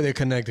that's another way they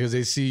connect because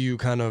they see you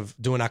kind of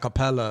doing a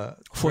cappella.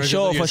 For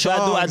sure.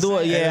 I do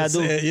it. Yeah, I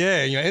do.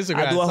 Yeah, your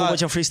Instagram. I do a whole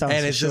bunch of freestyles.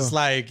 And it's just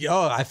like,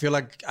 I feel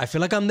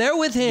like I'm there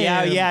with him.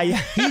 Yeah.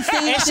 He's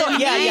saying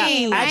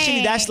yeah.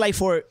 Actually, that's like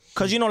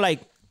because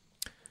like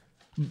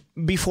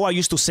before I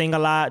used to sing a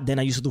lot, then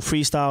I used to do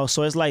freestyle.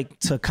 So it's like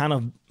to kind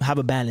of have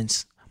a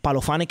balance. Para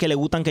los fans que le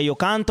gustan que yo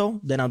canto,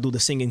 then I'll do the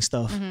singing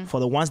stuff. For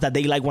the ones that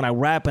they like when I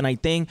rap and I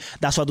think,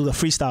 that's why I do the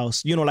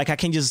freestyles. Like I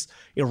can just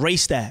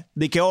erase that.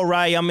 They can, all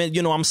right,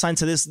 I'm signed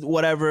to this,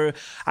 whatever.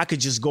 I could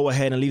just go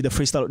ahead and leave the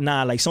freestyle.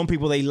 Nah, like some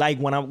people, they like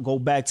when I go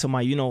back to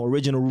my,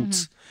 original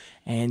roots.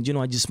 And,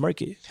 I just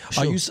murk it.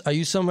 Sure. Are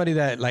you somebody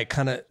that like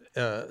kind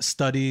of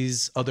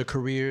studies other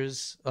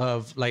careers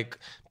of like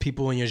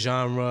people in your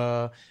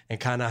genre and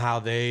kind of how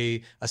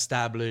they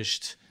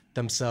established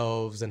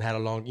themselves and had a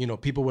long,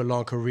 people with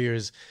long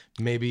careers,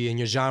 maybe in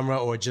your genre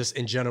or just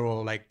in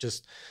general, like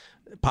just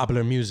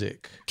popular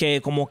music? Que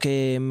como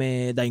que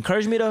that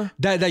encourage me to?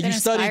 That you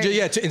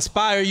studied, to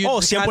inspire you. Oh,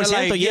 100%,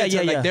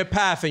 like, like their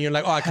path, and you're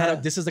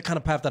like, this is the kind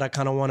of path that I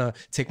kind of want to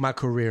take my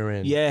career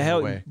in. Yeah,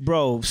 hell,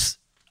 bro.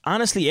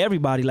 Honestly,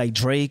 everybody, like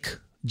Drake,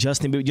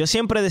 Justin Bieber. Yo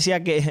siempre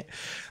decía que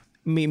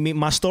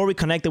my story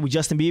connected with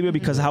Justin Bieber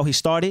because of how he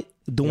started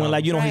doing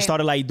he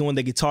started like doing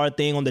the guitar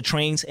thing on the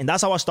trains, and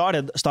that's how I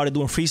started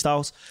doing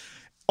freestyles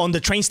on the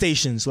train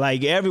stations,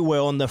 like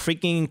everywhere on the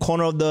freaking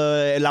corner of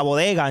the La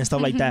Bodega and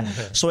stuff like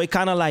that. So it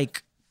kind of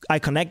like I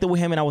connected with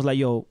him and I was like,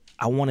 yo,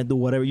 I want to do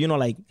whatever,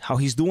 like how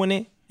he's doing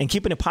it and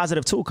keeping it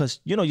positive too,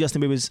 because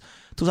Justin Bieber's,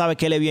 tú sabes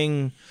que él es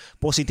bien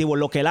positivo en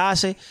lo que él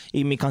hace,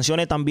 y mis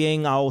canciones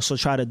también I also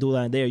try to do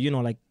that there,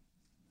 like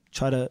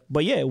try to,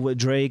 but yeah, with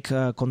Drake,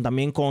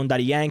 también con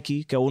Daddy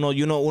Yankee, que uno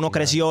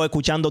creció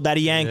escuchando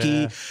Daddy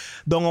Yankee,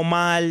 Don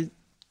Omar,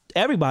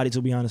 everybody,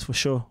 to be honest, for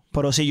sure.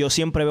 Pero sí, yo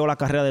siempre veo la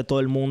carrera de todo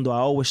el mundo. I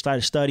always try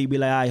to study, be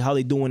like, how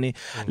they doing it?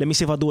 Let me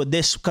see if I do it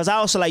this, because I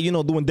also like,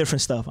 doing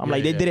different stuff. I'm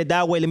like, they did it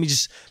that way. Let me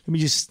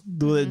just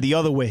do it the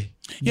other way.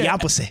 The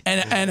opposite.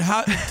 And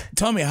how?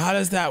 Tell me, how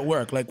does that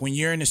work? Like when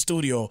you're in the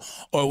studio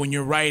or when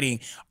you're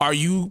writing, are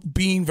you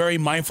being very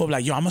mindful of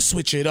like, yo, I'm gonna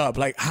switch it up?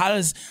 Like how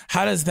does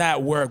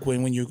that work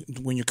when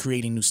you're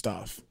creating new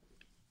stuff?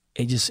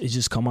 It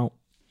just come out.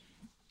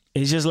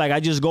 It's just like I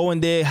just go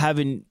in there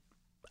having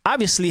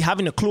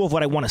a clue of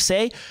what I want to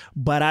say,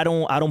 but I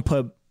don't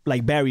put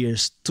like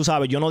barriers. Tú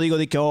sabes, yo no digo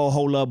de que, oh,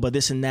 hold up, but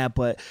this and that,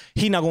 but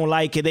he not gonna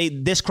like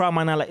it. This crowd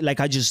might not like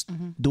I just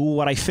do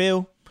what I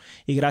feel.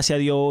 Y gracias a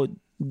Dios,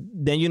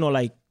 then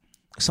like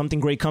something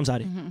great comes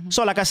out of it.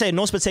 So like I said,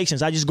 no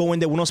expectations. I just go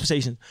in there with no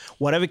expectations.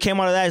 Whatever came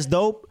out of that is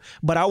dope,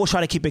 but I always try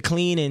to keep it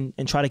clean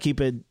and try to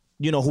keep it,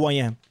 who I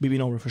am, BB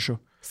Nobre, for sure.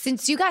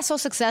 Since you got so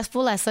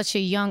successful at such a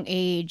young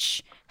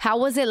age, how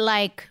was it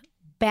like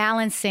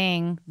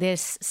balancing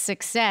this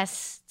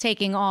success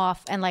taking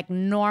off and like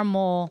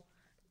normal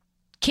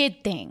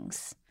kid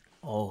things?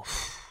 Oh,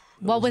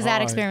 what was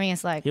that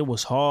experience like? It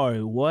was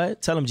hard.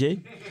 What? Tell him,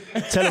 Jay.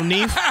 Tell him,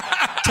 Neef.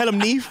 Tell him,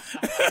 Neef.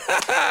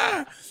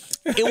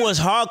 It was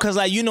hard because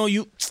like,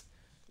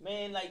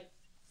 man, like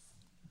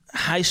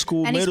high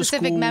school, any middle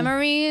specific school.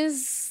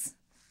 memories?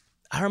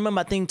 I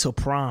remember, I think, to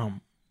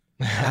prom.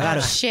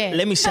 Shit.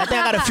 Let me see. I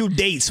think I got a few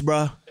dates,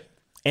 bro.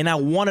 And I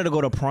wanted to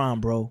go to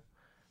prom, bro.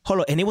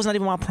 Hold on, and it was not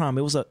even my prom.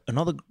 It was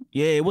another.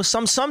 Yeah, it was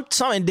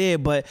something there,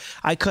 but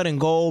I couldn't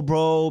go,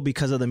 bro,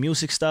 because of the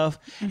music stuff.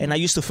 And I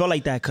used to feel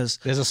like that because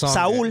there's a song.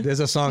 Saul. There's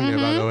a song there,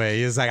 by the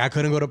way. It's like I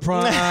couldn't go to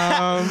prom,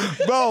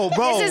 bro.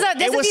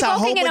 This is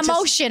evoking an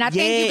emotion. I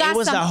think you got something. It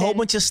was a whole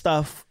bunch of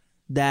stuff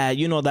that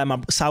that my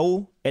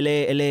Saul, él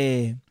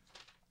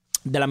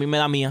de la misma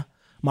edad mía,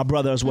 my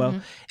brother as well,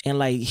 and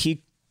like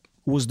he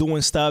was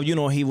doing stuff,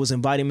 he was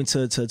inviting me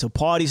to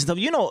parties and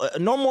stuff,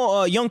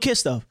 normal young kid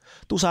stuff.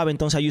 Tú sabes,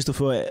 entonces I used to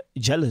feel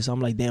jealous. I'm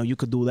like, damn, you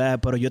could do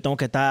that, pero yo tengo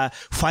que estar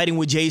fighting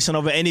with Jason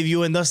over any of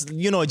you, and thus,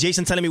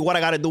 Jason telling me what I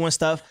gotta do and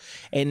stuff.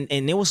 And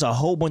it was a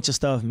whole bunch of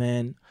stuff,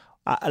 man.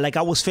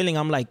 I was feeling,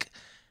 I'm like,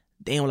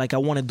 damn, like I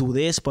want to do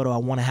this, but I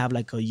want to have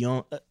like a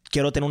young,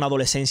 quiero tener una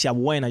adolescencia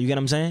buena, you get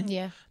what I'm saying?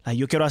 Yeah. Like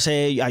yo quiero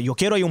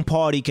ir a un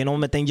party que no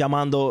me estén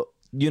llamando,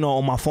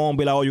 on my phone,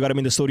 be like, oh, you gotta be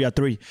in the studio at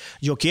 3.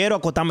 Yo quiero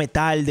acostarme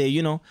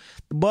tarde,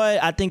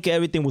 But I think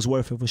everything was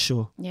worth it for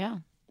sure. Yeah.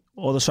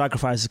 All the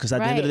sacrifices, because at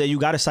the end of the day, you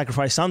gotta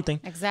sacrifice something.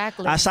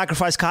 Exactly. I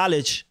sacrificed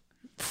college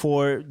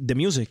for the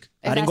music.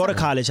 I didn't go to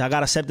college. I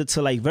got accepted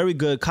to like very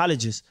good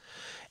colleges.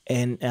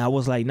 And I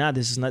was like, nah,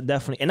 this is not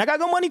definitely. And I got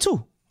good money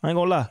too. I ain't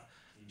gonna lie.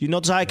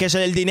 Tú sabes que es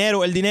el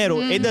dinero.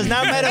 It does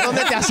not matter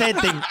donde te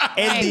acepten.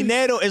 El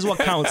dinero is what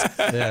counts.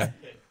 Yeah.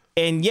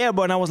 And yeah,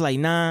 but I was like,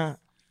 nah.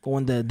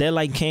 When the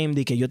deadline came,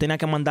 de que yo tenía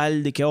que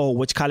mandar, de que,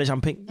 which college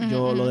I'm picking.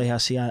 Yo lo dejé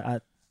así.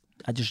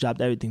 I just dropped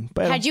everything.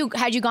 Pero, had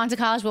you gone to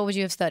college, what would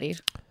you have studied?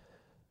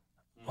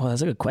 Oh,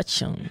 that's a good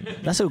question.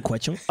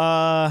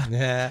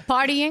 Yeah.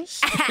 Partying?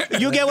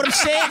 You get what I'm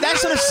saying?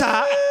 That's on the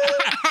side.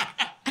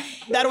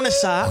 That on the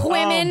side.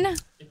 Women?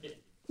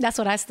 That's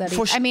what I studied.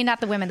 For I mean,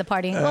 not the women, the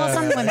partying. Well,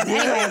 some women.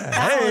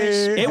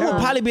 Anyway. It would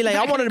probably be like,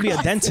 I wanted to be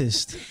a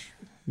dentist.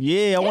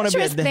 Yeah, I want to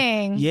be a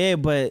Interesting. Yeah,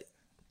 but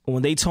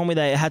when they told me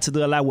that it had to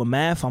do a lot with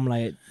math, I'm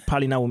like,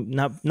 probably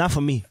not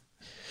for me.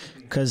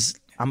 Because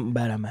I'm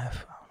bad at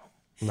math.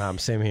 Nah, I'm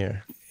same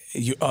here.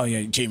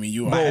 Jamie,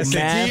 you are. My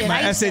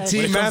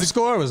SAT math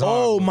score was oh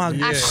horrible. my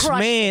god,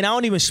 man! I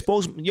don't even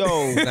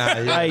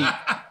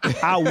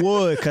like I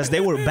would, because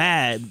they were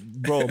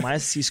bad, bro. My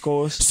SAT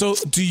scores. So,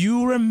 do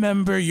you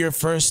remember your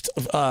first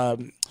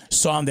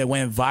song that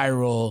went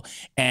viral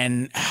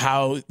and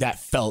how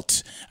that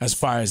felt as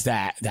far as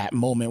that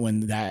moment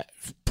when that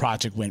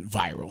project went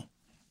viral?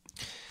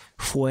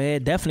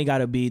 Definitely got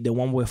to be the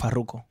one with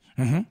Farruko.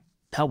 Mm-hmm.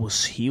 That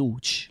was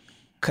huge,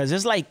 because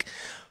it's like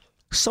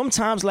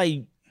sometimes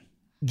like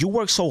you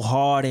work so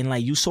hard and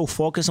like you so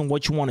focused on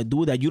what you want to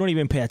do that you don't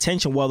even pay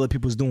attention what other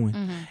people's doing.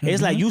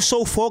 It's like you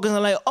so focused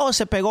on like, oh,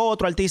 se pegó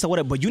otro artista,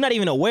 whatever, but you're not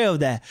even aware of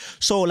that.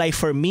 So like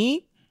for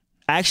me,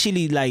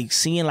 actually like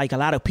seeing like a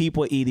lot of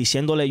people y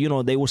diciéndole, you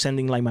know, they were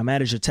sending like my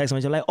manager text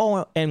message like,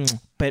 oh, and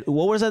but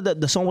what was that?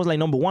 The song was like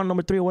number 1,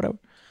 number 3 or whatever.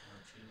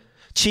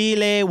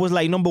 Chile was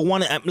like number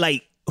 1.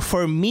 Like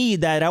for me,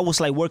 that I was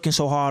like working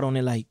so hard on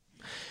it, like,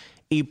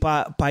 y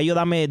pa ellos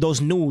dame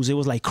those news, it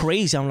was like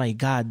crazy. I'm like,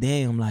 God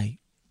damn, like,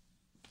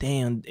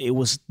 damn, it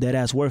was dead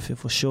ass worth it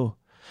for sure.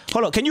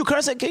 Hold on, can you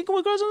curse it? Can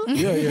we curse it?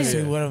 Yeah.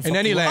 In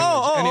any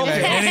language.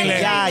 Any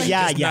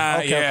language. Yeah.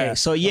 Okay.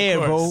 So yeah,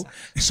 bro.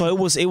 So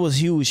it was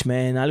huge,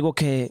 man. Algo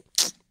que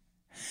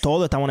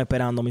todos estaban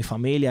esperando, mi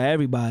familia,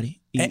 everybody.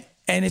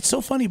 And it's so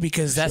funny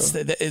because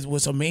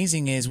what's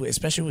amazing is,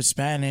 especially with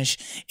Spanish,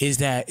 is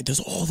that there's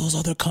all those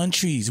other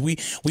countries. We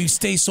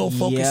stay so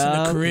focused in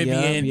the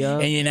Caribbean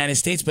and United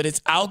States, but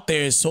it's out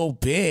there is so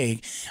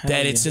big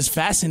that it's just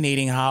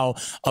fascinating how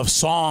a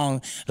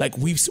song like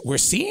we're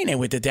seeing it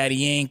with the Daddy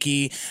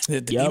Yankee,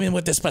 even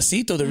with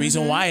Despacito. The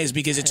reason why is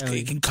because it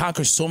can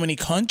conquer so many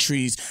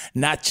countries,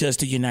 not just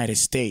the United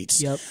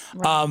States.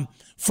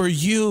 For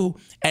you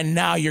and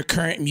now your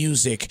current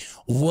music,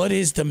 what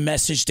is the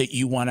message that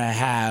you want to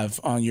have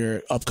on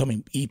your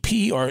upcoming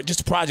EP or just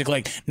a project?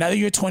 Like now that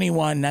you're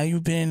 21, now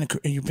you've been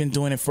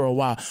doing it for a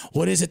while.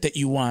 What is it that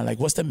you want?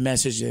 Like what's the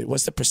message?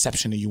 What's the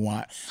perception that you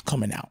want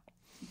coming out?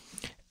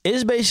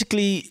 It's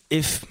basically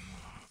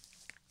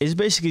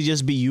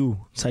just be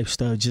you type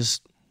stuff.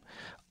 Just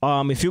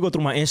if you go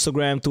through my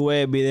Instagram, tu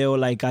ves video,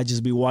 like I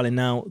just be wilding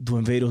out,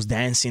 doing videos,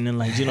 dancing, and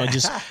like, you know,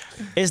 just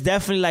it's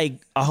definitely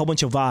like a whole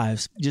bunch of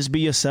vibes. Just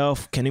be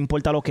yourself, que no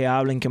importa lo que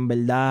hablen, que en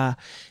verdad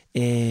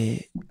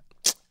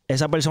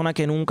esa persona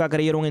que nunca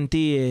creyeron en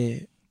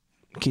ti,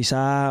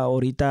 quizá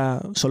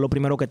ahorita son los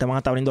primeros que te van a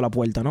estar abriendo la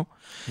puerta, ¿no?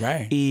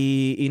 Right.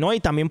 Y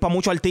también para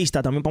muchos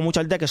artistas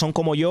que son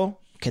como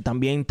yo, que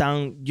también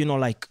están, you know,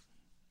 like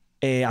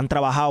han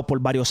trabajado por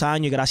varios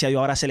años y gracias a Dios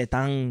ahora se le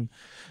están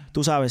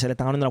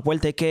abriendo la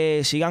puerta. Es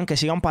que sigan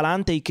para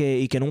adelante y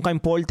que nunca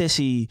importe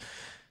si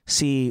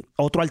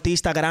otro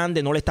artista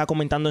grande no le está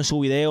comentando en su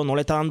video, no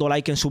le está dando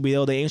like en su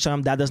video de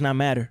Instagram. That does not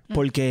matter.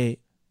 Porque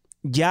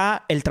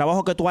ya el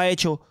trabajo que tú has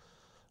hecho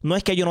no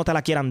es que ellos no te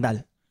la quieran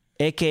dar,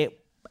 es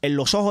que en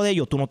los ojos de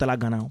ellos tú no te la has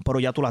ganado,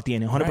 pero ya tú la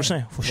tienes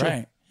 100%. For sure.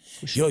 Right.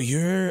 Yo,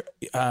 you're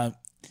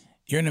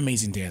an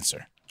amazing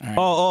dancer. Right.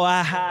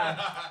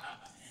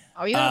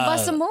 Are you gonna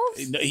bust some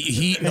moves?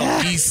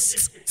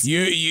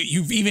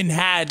 You've even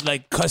had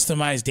like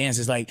customized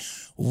dances. Like,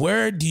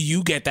 where do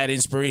you get that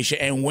inspiration?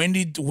 And when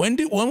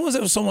was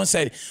it someone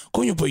said,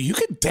 "Coño, but you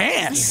could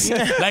dance"?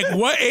 Like,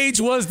 what age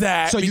was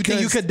that? So you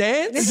think you could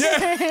dance?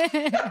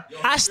 Yeah.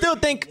 I still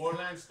think.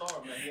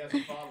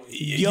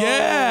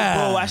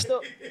 Yeah, bro.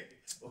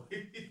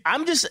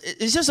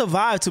 It's just a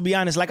vibe, to be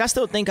honest. Like, I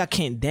still think I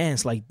can't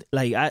dance. Like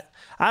I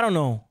don't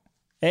know.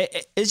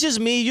 It's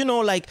just me, you know,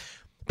 like.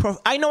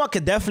 I know I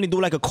could definitely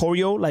do like a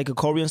choreo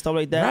and stuff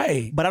like that.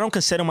 Right. But I don't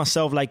consider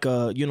myself like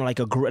a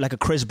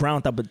Chris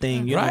Brown type of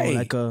thing. You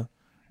know,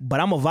 but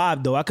I'm a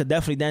vibe though. I could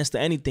definitely dance to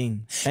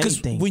anything.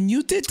 Because when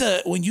you did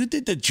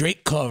the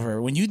Drake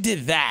cover, when you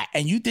did that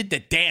and you did the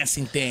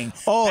dancing thing,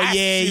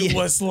 it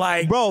was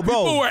like, bro,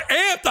 people were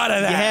amped out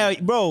of that.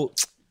 Yeah, bro.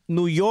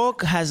 New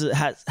York has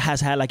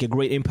had like a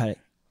great impact.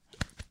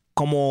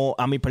 Como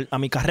a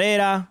mi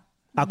carrera,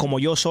 a como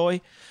yo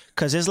soy,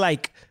 because it's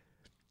like.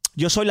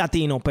 Yo soy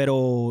latino,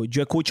 pero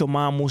yo escucho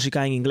más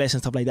música en inglés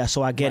and stuff like that,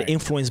 so I get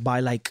influenced by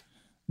like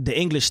the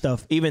English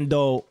stuff, even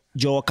though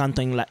yo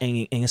canto en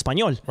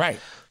español. Right.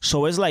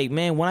 So it's like,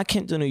 man, when I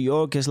came to New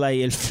York, it's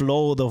like el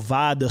flow, the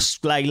vibe,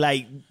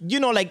 like you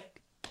know, like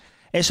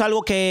es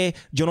algo que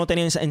yo no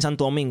tenía en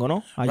Santo Domingo,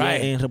 ¿no? Allá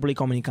en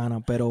República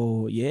Dominicana,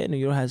 pero yeah, New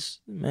York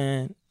has,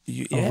 man, a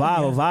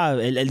vibe.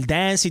 El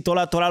dance y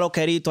toda la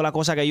loquería y toda la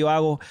cosa que yo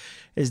hago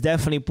es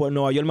definitely por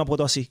Nueva York me ha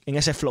puesto así, en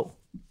ese flow,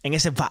 en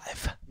ese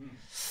vibe.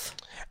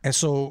 And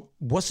so,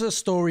 what's the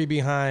story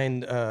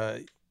behind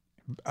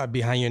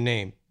your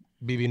name,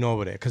 BB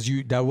Nobre? Because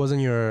that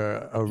wasn't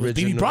your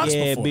original. BB Bronx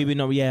yeah, before. BB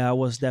Nobre. Yeah, I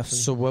was definitely.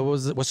 So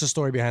what's the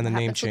story behind the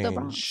name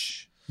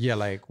change? Yeah,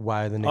 like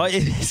why the name? Oh,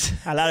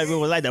 a lot of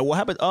people was like that. What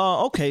happened?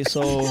 Oh, okay.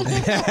 So is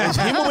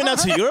he moving out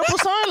to Europe or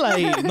something?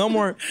 Like no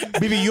more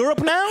BB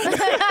Europe now? And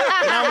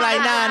I'm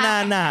like,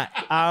 nah.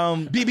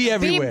 BB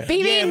everywhere.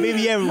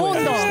 BB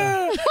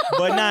everywhere.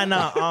 But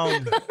nah.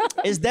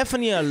 It's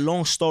definitely a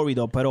long story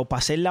though. Pero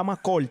para ser la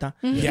más corta,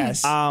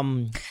 yes.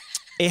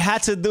 It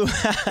had to do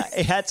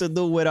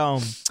with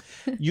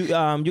you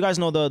guys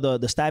know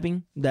the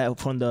stabbing that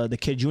from the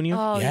Kid Jr.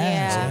 Oh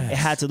yeah. It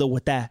had to do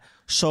with that.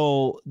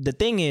 So the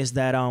thing is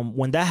that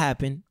when that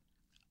happened,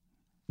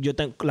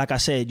 like I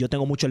said, yo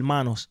tengo muchos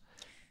hermanos.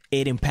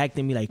 It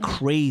impacted me like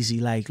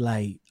crazy. Like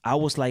I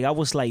was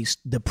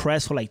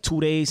depressed for like 2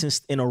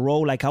 days in a row.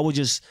 Like I was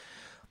just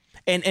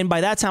and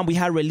by that time we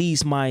had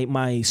released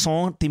my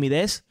song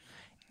Timidez.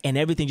 And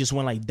everything just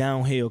went like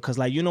downhill because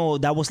like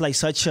that was like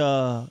such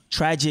a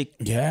tragic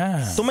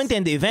tú me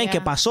entiendes event que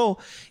pasó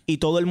y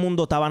todo el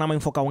mundo estaba nada más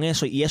enfocado en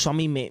eso y eso a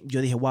mí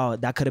yo dije wow,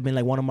 that could have been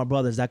like one of my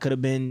brothers, that could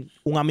have been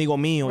un amigo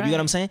mío, you get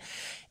what I'm saying?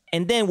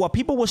 And then what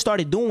people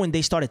started doing,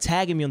 they started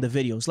tagging me on the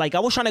videos. Like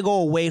I was trying to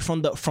go away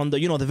from the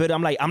the video.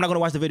 I'm like, I'm not gonna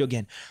watch the video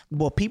again.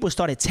 But people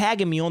started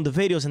tagging me on the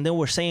videos, and they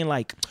were saying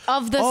like,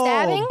 of the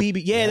stabbing.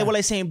 BB, they were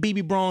like saying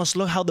BB Bronx.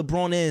 Look how the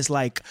Bronx is.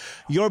 Like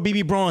you're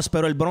BB Bronx,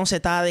 pero el Bronx se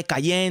está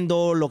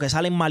decayendo. Lo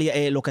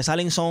que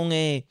salen son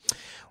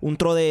un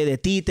tro de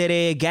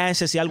títere,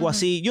 ganses y algo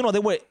así.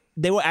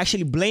 They were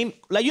actually blame,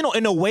 like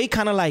in a way,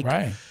 kind of like.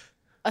 Right.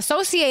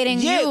 Associating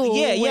you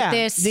with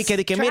this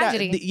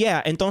tragedy.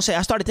 Entonces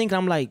I started thinking,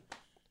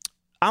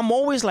 I'm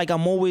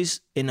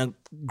always in a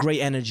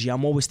great energy.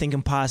 I'm always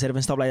thinking positive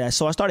and stuff like that.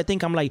 So I started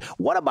thinking, I'm like,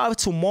 what about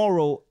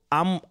tomorrow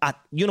I'm at,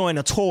 in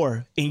a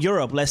tour in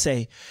Europe, let's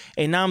say,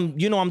 and I'm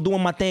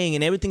doing my thing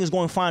and everything is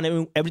going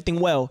fine,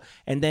 everything well,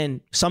 and then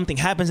something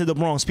happens in the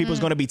Bronx. People's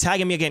going to be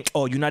tagging me again.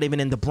 Oh, you're not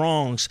even in the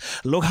Bronx.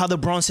 Look how the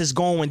Bronx is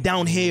going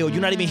downhill. You're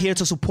not even here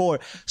to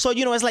support. So,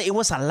 it's like, it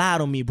was a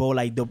lot on me, bro.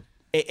 Like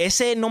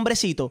ese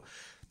nombrecito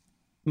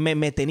me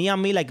tenía a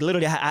mí like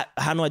literally I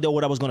had no idea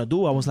what I was gonna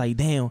do. I was like,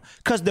 damn,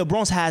 because the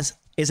Bronx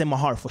is in my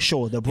heart for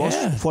sure. The Bronx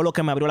fue lo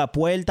que me abrió la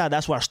puerta.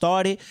 That's where I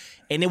started,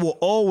 and it will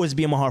always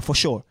be in my heart for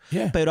sure.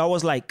 But I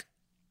was like,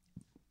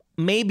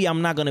 maybe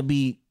I'm not gonna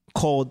be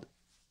called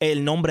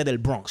el nombre del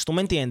Bronx. ¿Tú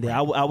me entiendes?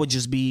 I would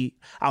just be.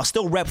 I'll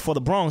still rep for the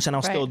Bronx and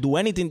I'll still do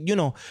anything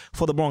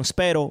for the Bronx.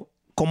 Pero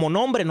como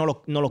nombre no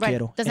lo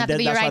quiero. Doesn't have to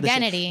be your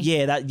identity.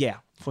 Yeah,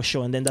 for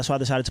sure. And then that's why I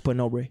decided to put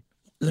Nobre.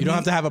 You don't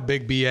have to have a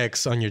big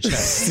BX on your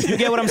chest. You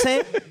get what I'm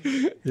saying?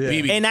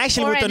 BB. And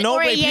actually, with the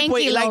Nobre,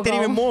 people liked it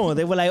even more.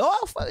 They were like,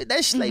 "Oh, fuck,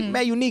 that's like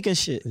mad unique and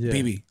shit." Yeah.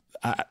 BB,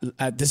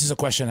 this is a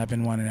question I've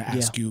been wanting to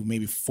ask you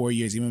maybe 4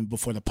 years, even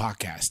before the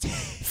podcast.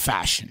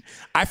 Fashion.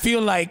 I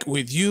feel like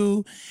with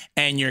you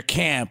and your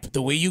camp,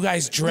 the way you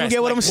guys dress. You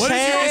get what I'm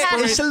saying?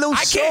 It's a little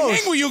I can't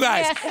hang with you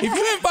guys. If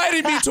you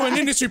invited me to an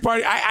industry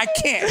party, I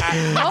can't.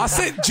 I'll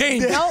sit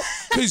Jane.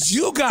 Because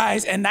you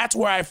guys, and that's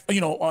where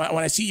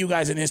when I see you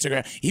guys on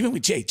Instagram, even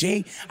with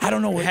Jay, I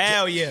don't know what.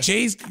 Hell yeah.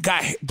 Jay's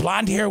got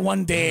blonde hair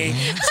one day,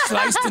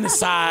 sliced in the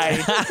side.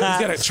 He's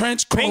got a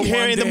trench coat. Pink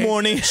hair in the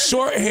morning.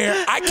 Short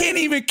hair. I can't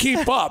even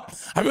keep up.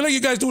 I feel like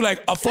you guys do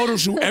like a photo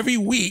shoot every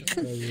week,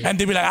 and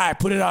they be like, "All right,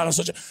 put it on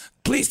social."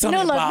 Please tell me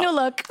about. New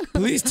look.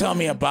 Please tell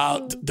me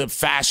about the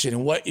fashion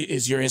and what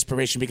is your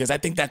inspiration, because I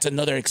think that's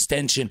another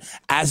extension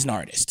as an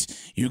artist.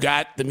 You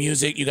got the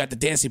music, you got the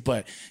dancing,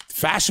 but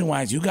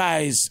fashion-wise, you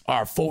guys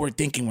are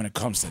forward-thinking when it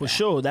comes to For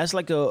sure, that's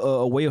like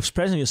a way of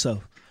expressing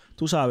yourself.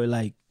 Tú sabes,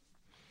 like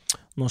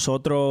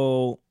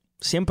nosotros.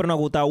 Siempre nos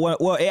gustaba.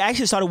 Well, it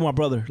actually started with my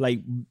brother, like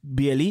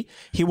BLE.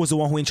 He was the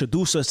one who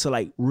introduced us to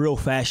like real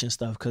fashion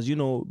stuff. Because,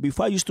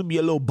 before I used to be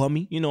a little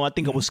bummy, I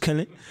think I was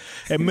killing.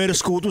 In middle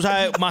school,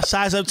 my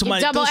size up to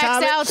my... Double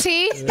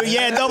XLT?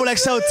 Yeah, double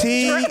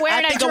XLT.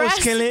 Wearing I think I was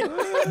killing.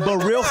 But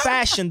real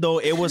fashion, though,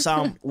 it was,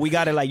 we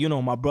got it like,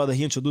 my brother,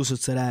 he introduced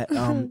us to that.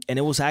 And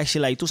it was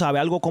actually like, tú sabes,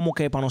 algo como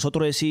que para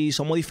nosotros decir,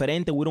 somos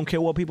diferentes, we don't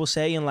care what people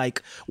say, and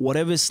like,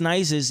 whatever is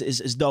nice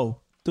is dope.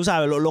 Tú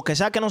sabes, lo que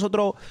sea que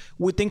nosotros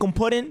we think on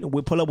putting,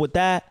 we pull up with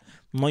that.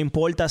 No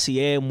importa si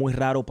es muy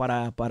raro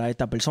para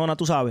esta persona,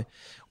 tú sabes.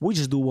 We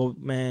just do our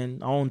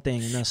own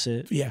thing, and that's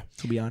it. Yeah.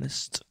 To be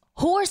honest.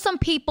 Who are some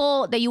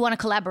people that you want to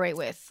collaborate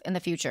with in the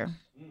future?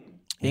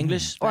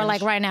 English? Or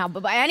like right now,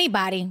 but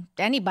anybody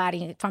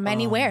from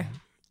anywhere.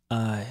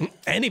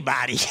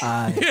 Anybody.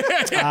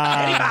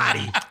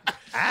 Anybody.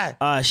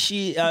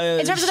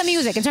 In terms of the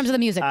music,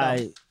 though.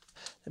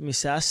 Let me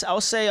see. I'll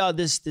say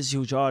this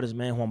huge artist,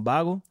 man, Juan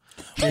Bago.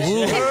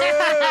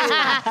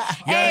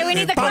 Hey, we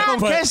need the clap.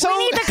 We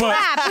need the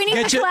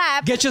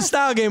clap. Get your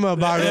style game up,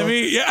 Bago.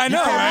 I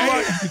know,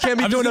 right? You can't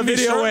be doing a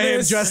video with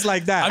him dressed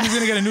like that. I'm just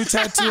gonna get a new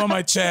tattoo on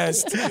my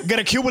chest. Get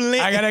a Cuban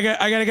link. I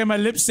gotta get my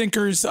lip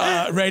syncers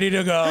ready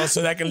to go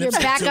so that I can lip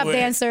sync Your backup to it.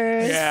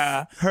 dancers.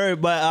 Yeah.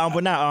 Heard, but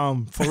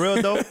not for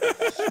real though.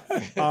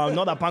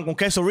 No, that pan con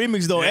queso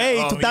remix though. Yeah.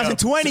 Hey,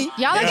 2020.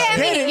 Y'all are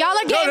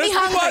getting me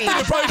hungry.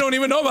 I probably don't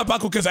even know about pan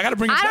con queso. I gotta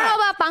bring it back. I don't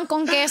know about pan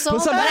con queso,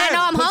 but I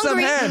know I'm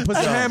hungry. Put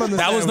some ham on the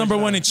That was sandwich,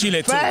 #1 in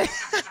Chile too.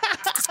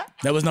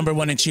 That was number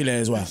 1 in Chile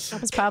as well. I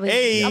was probably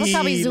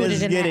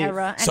zooted in that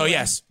era. Anyway. So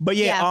yes. But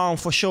yeah,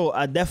 for sure,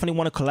 I definitely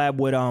want to collab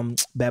with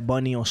Bad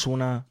Bunny,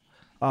 Ozuna,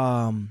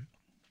 con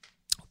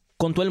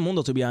todo el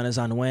mundo, to be honest.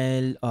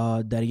 Anuel,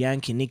 Daddy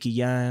Yankee, Nicky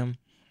Jam.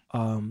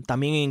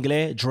 También en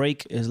inglés,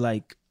 Drake is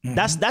like,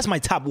 that's my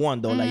top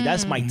one though. Like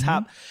that's my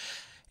top.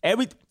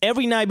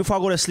 Every night before I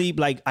go to sleep,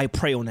 like I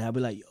pray on that. I'll be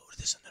like, yo,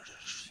 this.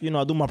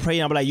 I do my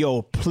prayer. I'm like,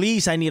 yo,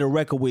 please, I need a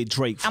record with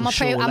Drake. I'm gonna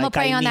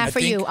pray on that for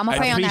you. I'm gonna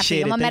pray on that for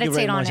you. I'm gonna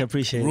meditate on it. I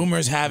appreciate it.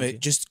 Rumors have it.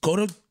 Just go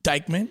to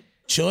Dykeman,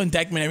 chill in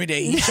Dykeman every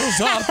day. He shows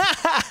up.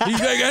 He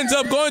ends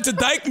up going to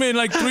Dykeman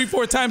like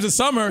 3-4 times a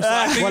summer. So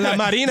I think La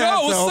Marina has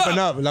to open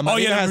up. La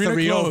Marina has to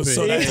reopen.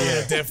 So that's a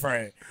little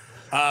different.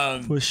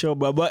 For sure,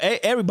 but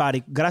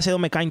everybody, gracias a Dios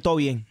me caen todo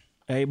bien.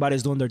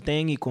 Everybody's doing their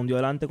thing y con Dios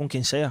delante, con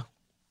quien sea.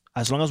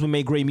 As long as we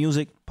make great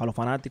music, para los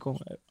fanáticos,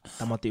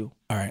 estamos activos.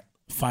 All right,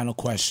 final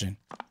question.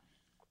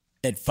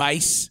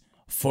 Advice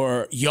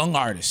for young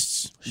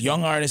artists.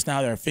 Young artists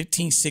now, they're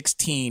 15,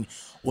 16.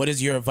 What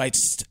is your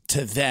advice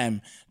to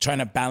them trying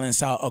to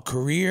balance out a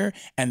career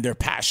and their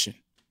passion?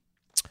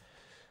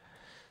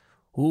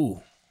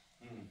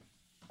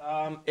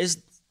 Es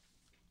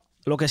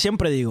lo que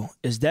siempre digo.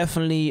 It's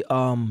definitely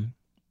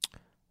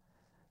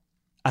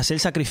hacer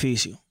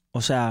sacrificio. O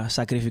sea,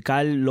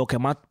 sacrificar lo que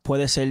más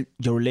puede ser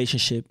your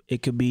relationship.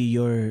 It could be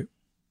your,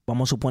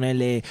 vamos a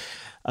suponerle,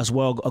 as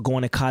well,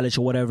 going to college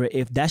or whatever.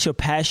 If that's your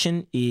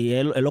passion y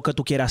es lo que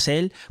tú quieras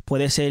hacer,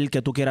 puede ser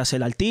que tú quieras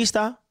ser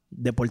artista,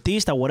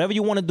 deportista, whatever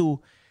you want to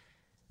do,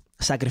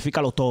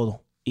 sacrifícalo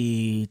todo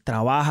y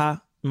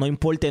trabaja. No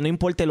importe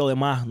lo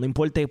demás, no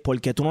importe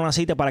porque tú no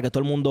naciste para que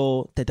todo el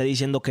mundo te esté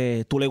diciendo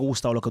que tú le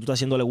gusta o lo que tú estás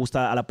haciendo le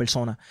gusta a la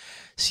persona.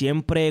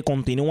 Siempre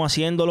continúa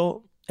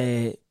haciéndolo.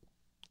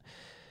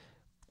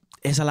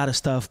 It's a lot of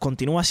stuff.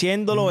 Continúa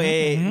haciéndolo.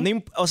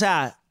 O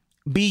sea,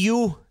 be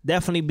you.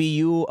 Definitely be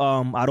you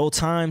at all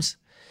times.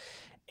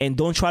 And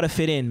don't try to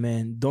fit in,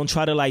 man. Don't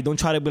try to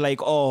be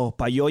like, oh,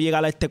 para yo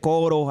llegar a este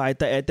coro, a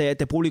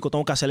este público,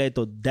 tengo que hacer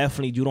esto.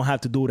 Definitely, you don't have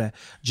to do that.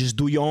 Just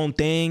do your own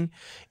thing.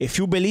 If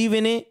you believe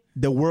in it,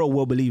 the world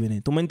will believe in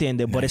it. ¿Tú me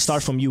entiendes? Nice. But it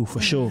starts from you,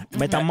 for sure.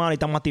 Metan mano y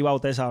están motivados,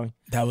 ustedes saben.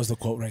 That was the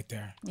quote right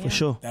there. Yeah. For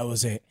sure. That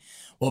was it.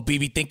 Well,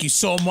 BB, thank you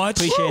so much.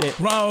 Appreciate it.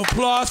 Round of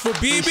applause for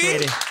BB.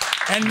 Appreciate it.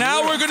 And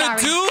now we're going to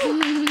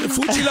do the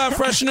Fuchila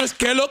Fresheners,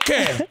 Que Lo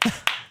Que.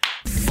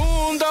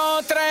 1,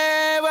 2,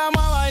 3,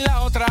 vamos a bailar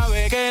otra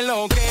vez. Que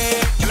lo que,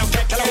 que lo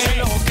que, que lo que, que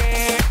lo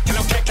que, que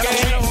lo que,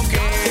 que lo que.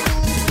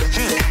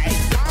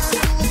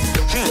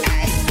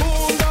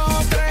 1,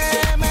 2,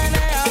 3,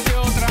 menéate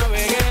otra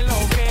vez. Que lo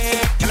que,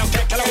 que lo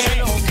que, que lo que,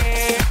 que lo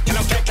que, que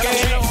lo que, que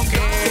lo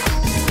que.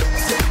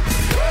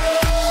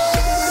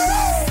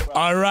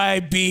 All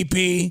right,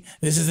 BB.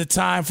 This is the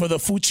time for the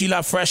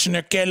Fuchila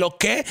Freshener, Que Lo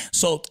Que.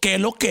 So, Que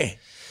Lo Que.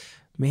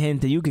 Mi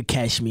gente, you can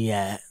catch me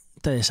at,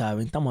 ustedes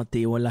saben, estamos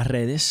activos en las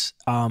redes.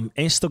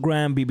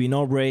 Instagram, BB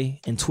Nobre.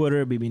 En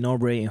Twitter, BB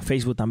Nobre. En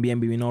Facebook también,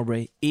 BB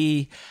Nobre.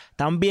 Y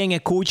también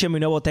escuchen mi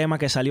nuevo tema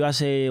que salió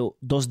hace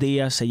 2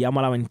 días. Se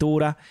llama La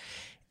Aventura.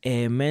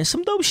 Man,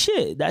 some dope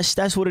shit.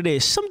 That's what it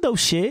is. Some dope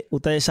shit.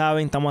 Ustedes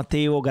saben, estamos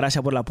activos.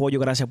 Gracias por el apoyo.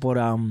 Gracias por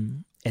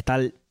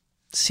estar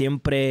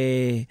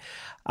siempre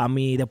a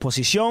mi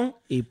disposición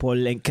y por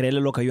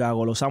creerle lo que yo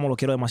hago. Los amo, los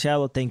quiero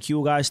demasiado. Thank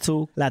you guys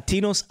too.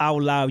 Latinos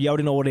out loud. You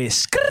already know what it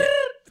is.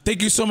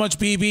 Thank you so much,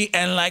 BB.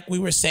 And like we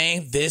were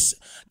saying, this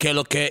Que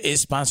Lo Que is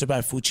sponsored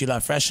by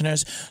Fuchila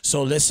Fresheners.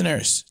 So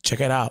listeners,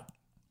 check it out.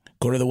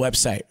 Go to the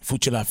website,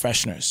 Fuchila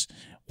Fresheners.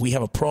 We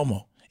have a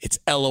promo. It's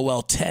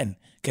LOL10.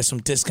 Get some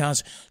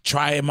discounts.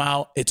 Try them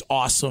out. It's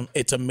awesome.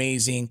 It's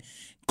amazing.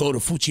 Go to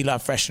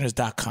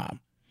FuchilaFresheners.com.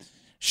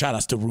 Shout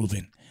outs to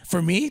Ruben.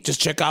 For me, just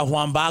check out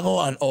Juan Bago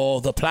on all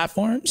the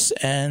platforms.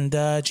 And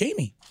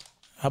Jamie,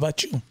 how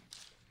about you?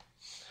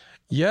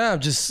 Yeah,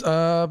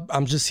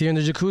 I'm just here in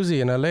the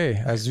jacuzzi in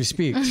LA as we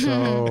speak.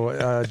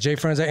 So J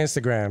Friends at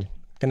Instagram.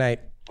 Good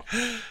night.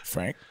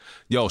 Frank?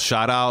 Yo,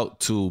 shout out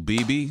to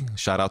BB,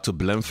 shout out to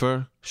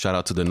Blenfer, shout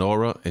out to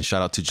Denora, and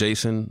shout out to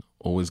Jason,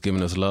 always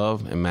giving us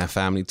love, and my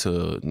family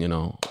to,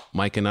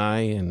 Mike and I,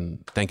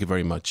 and thank you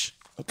very much.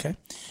 Okay.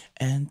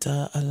 And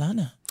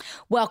Alana?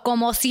 Well,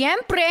 como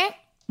siempre,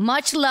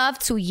 much love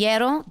to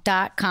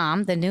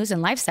Yero.com, the news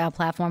and lifestyle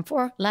platform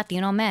for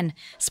Latino men.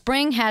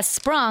 Spring has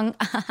sprung,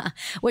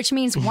 which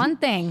means one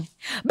thing,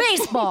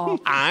 baseball.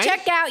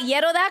 Check out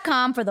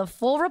Yero.com for the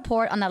full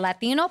report on the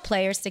Latino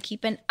players to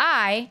keep an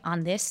eye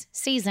on this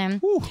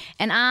season. Ooh.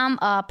 And I'm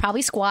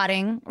probably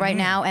squatting right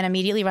now and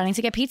immediately running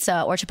to get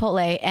pizza or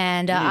Chipotle.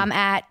 And I'm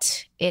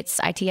at, it's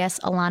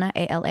ITS Alana,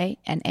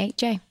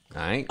 ALANAJ.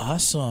 All right.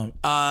 Awesome.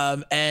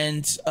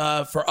 And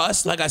for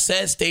us, like I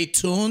said, stay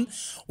tuned.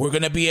 We're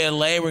going to be in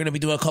LA. We're going to be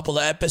doing a couple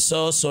of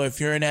episodes. So if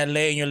you're in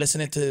LA and you're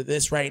listening to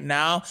this right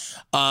now,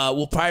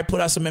 we'll probably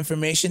put out some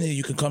information that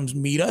you can come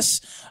meet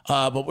us.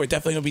 But we're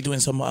definitely going to be doing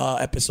some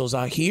episodes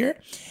out here.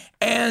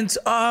 And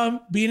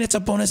being it's a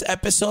bonus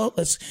episode,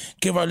 let's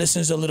give our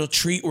listeners a little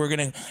treat. We're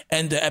going to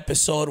end the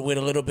episode with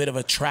a little bit of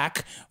a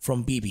track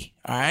from BB.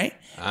 All right?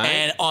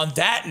 And on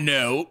that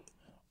note,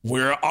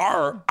 we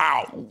are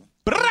out.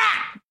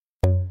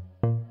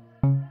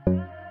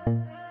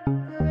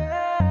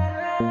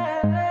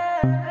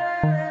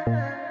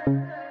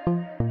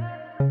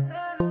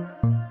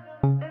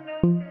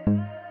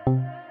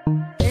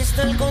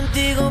 estar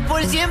contigo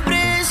por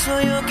siempre,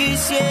 eso yo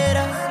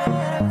quisiera.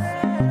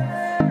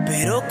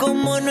 Pero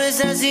como no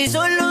es así,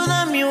 solo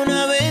dame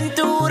una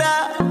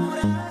aventura.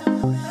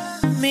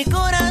 Mi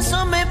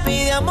corazón me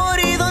pide amor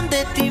y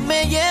donde ti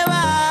me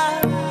lleva.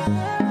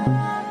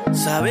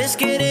 Sabes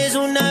que eres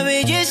una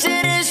belleza,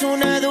 eres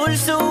una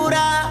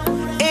dulzura.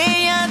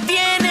 Ella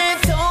tiene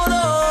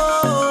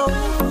todo,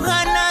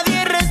 a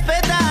nadie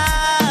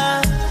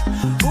respeta.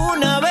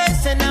 Una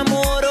vez se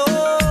enamoró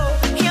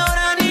y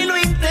ahora ni lo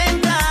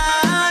intenta.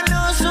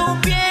 No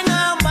supe bien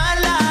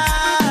amarla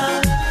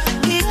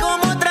y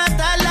cómo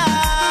tratarla.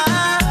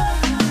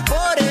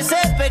 Por ese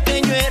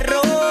pequeño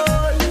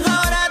error,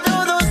 ahora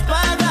todos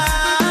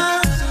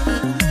pagan.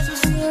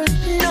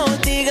 No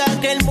digas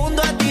que el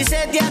mundo a ti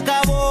se te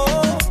acabó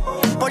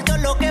por todo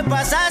lo que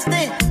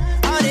pasaste.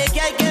 Ahora es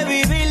que hay que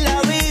vivir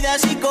la vida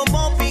así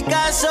como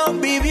Picasso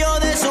vivió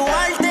de su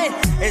arte.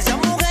 Esas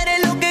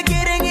mujeres lo que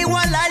quieren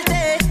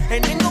igualarte.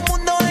 En ningún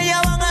mundo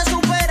ellas van a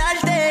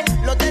superarte.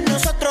 Lo de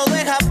nosotros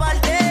deja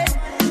aparte.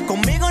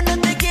 Conmigo no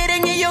te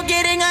quieren, ellos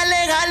quieren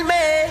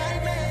alejarme.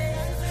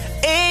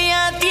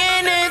 Ella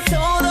tiene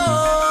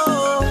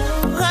todo,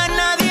 a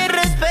nadie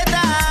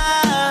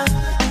respeta.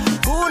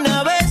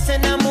 Una vez se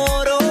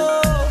enamoró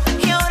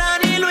y ahora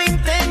ni lo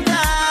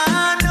intenta.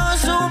 No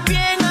supe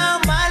bien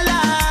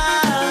amarla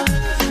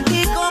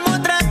y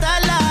cómo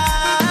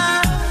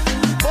tratarla.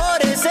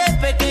 Por ese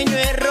pequeño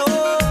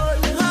error,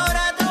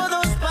 ahora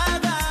todos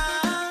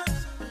pagan.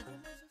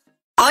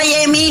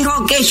 Oye,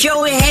 mijo, ¿qué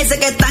show es ese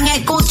que están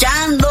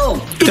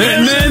escuchando?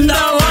 ¡Tremenda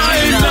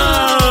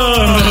Vaina!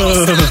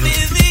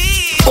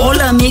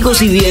 Hola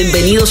amigos y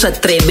bienvenidos a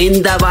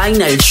Tremenda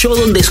Vaina, el show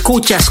donde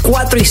escuchas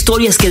 4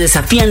 historias que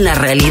desafían la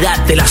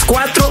realidad. De las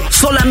 4,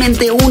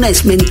 solamente una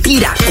es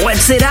mentira. ¿Cuál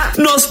será?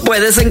 Nos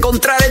puedes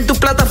encontrar en tu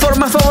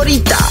plataforma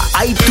favorita: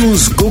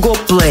 iTunes, Google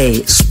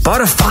Play,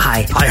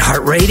 Spotify,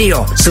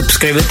 iHeartRadio.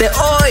 Suscríbete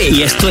hoy.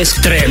 Y esto es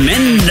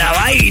Tremenda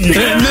Vaina.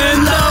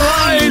 ¡Tremenda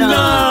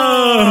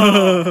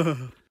Vaina!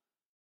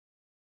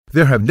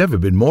 There have never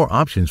been more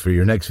options for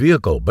your next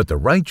vehicle, but the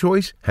right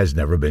choice has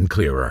never been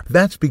clearer.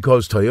 That's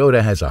because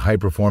Toyota has a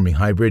high-performing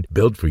hybrid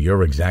built for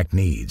your exact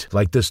needs,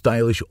 like the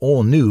stylish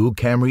all-new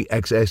Camry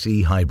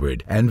XSE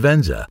Hybrid and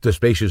Venza, the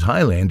spacious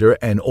Highlander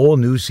and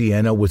all-new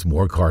Sienna with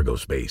more cargo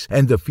space,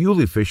 and the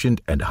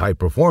fuel-efficient and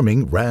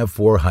high-performing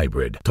RAV4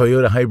 Hybrid.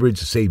 Toyota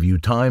hybrids save you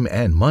time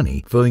and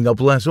money, filling up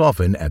less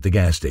often at the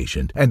gas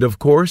station. And of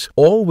course,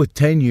 all with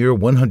 10-year,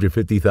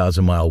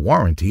 150,000-mile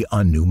warranty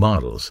on new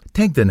models.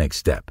 Take the next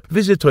step.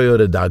 Visit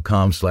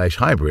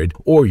Toyota.com/hybrid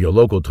or your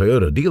local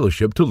Toyota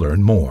dealership to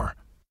learn more.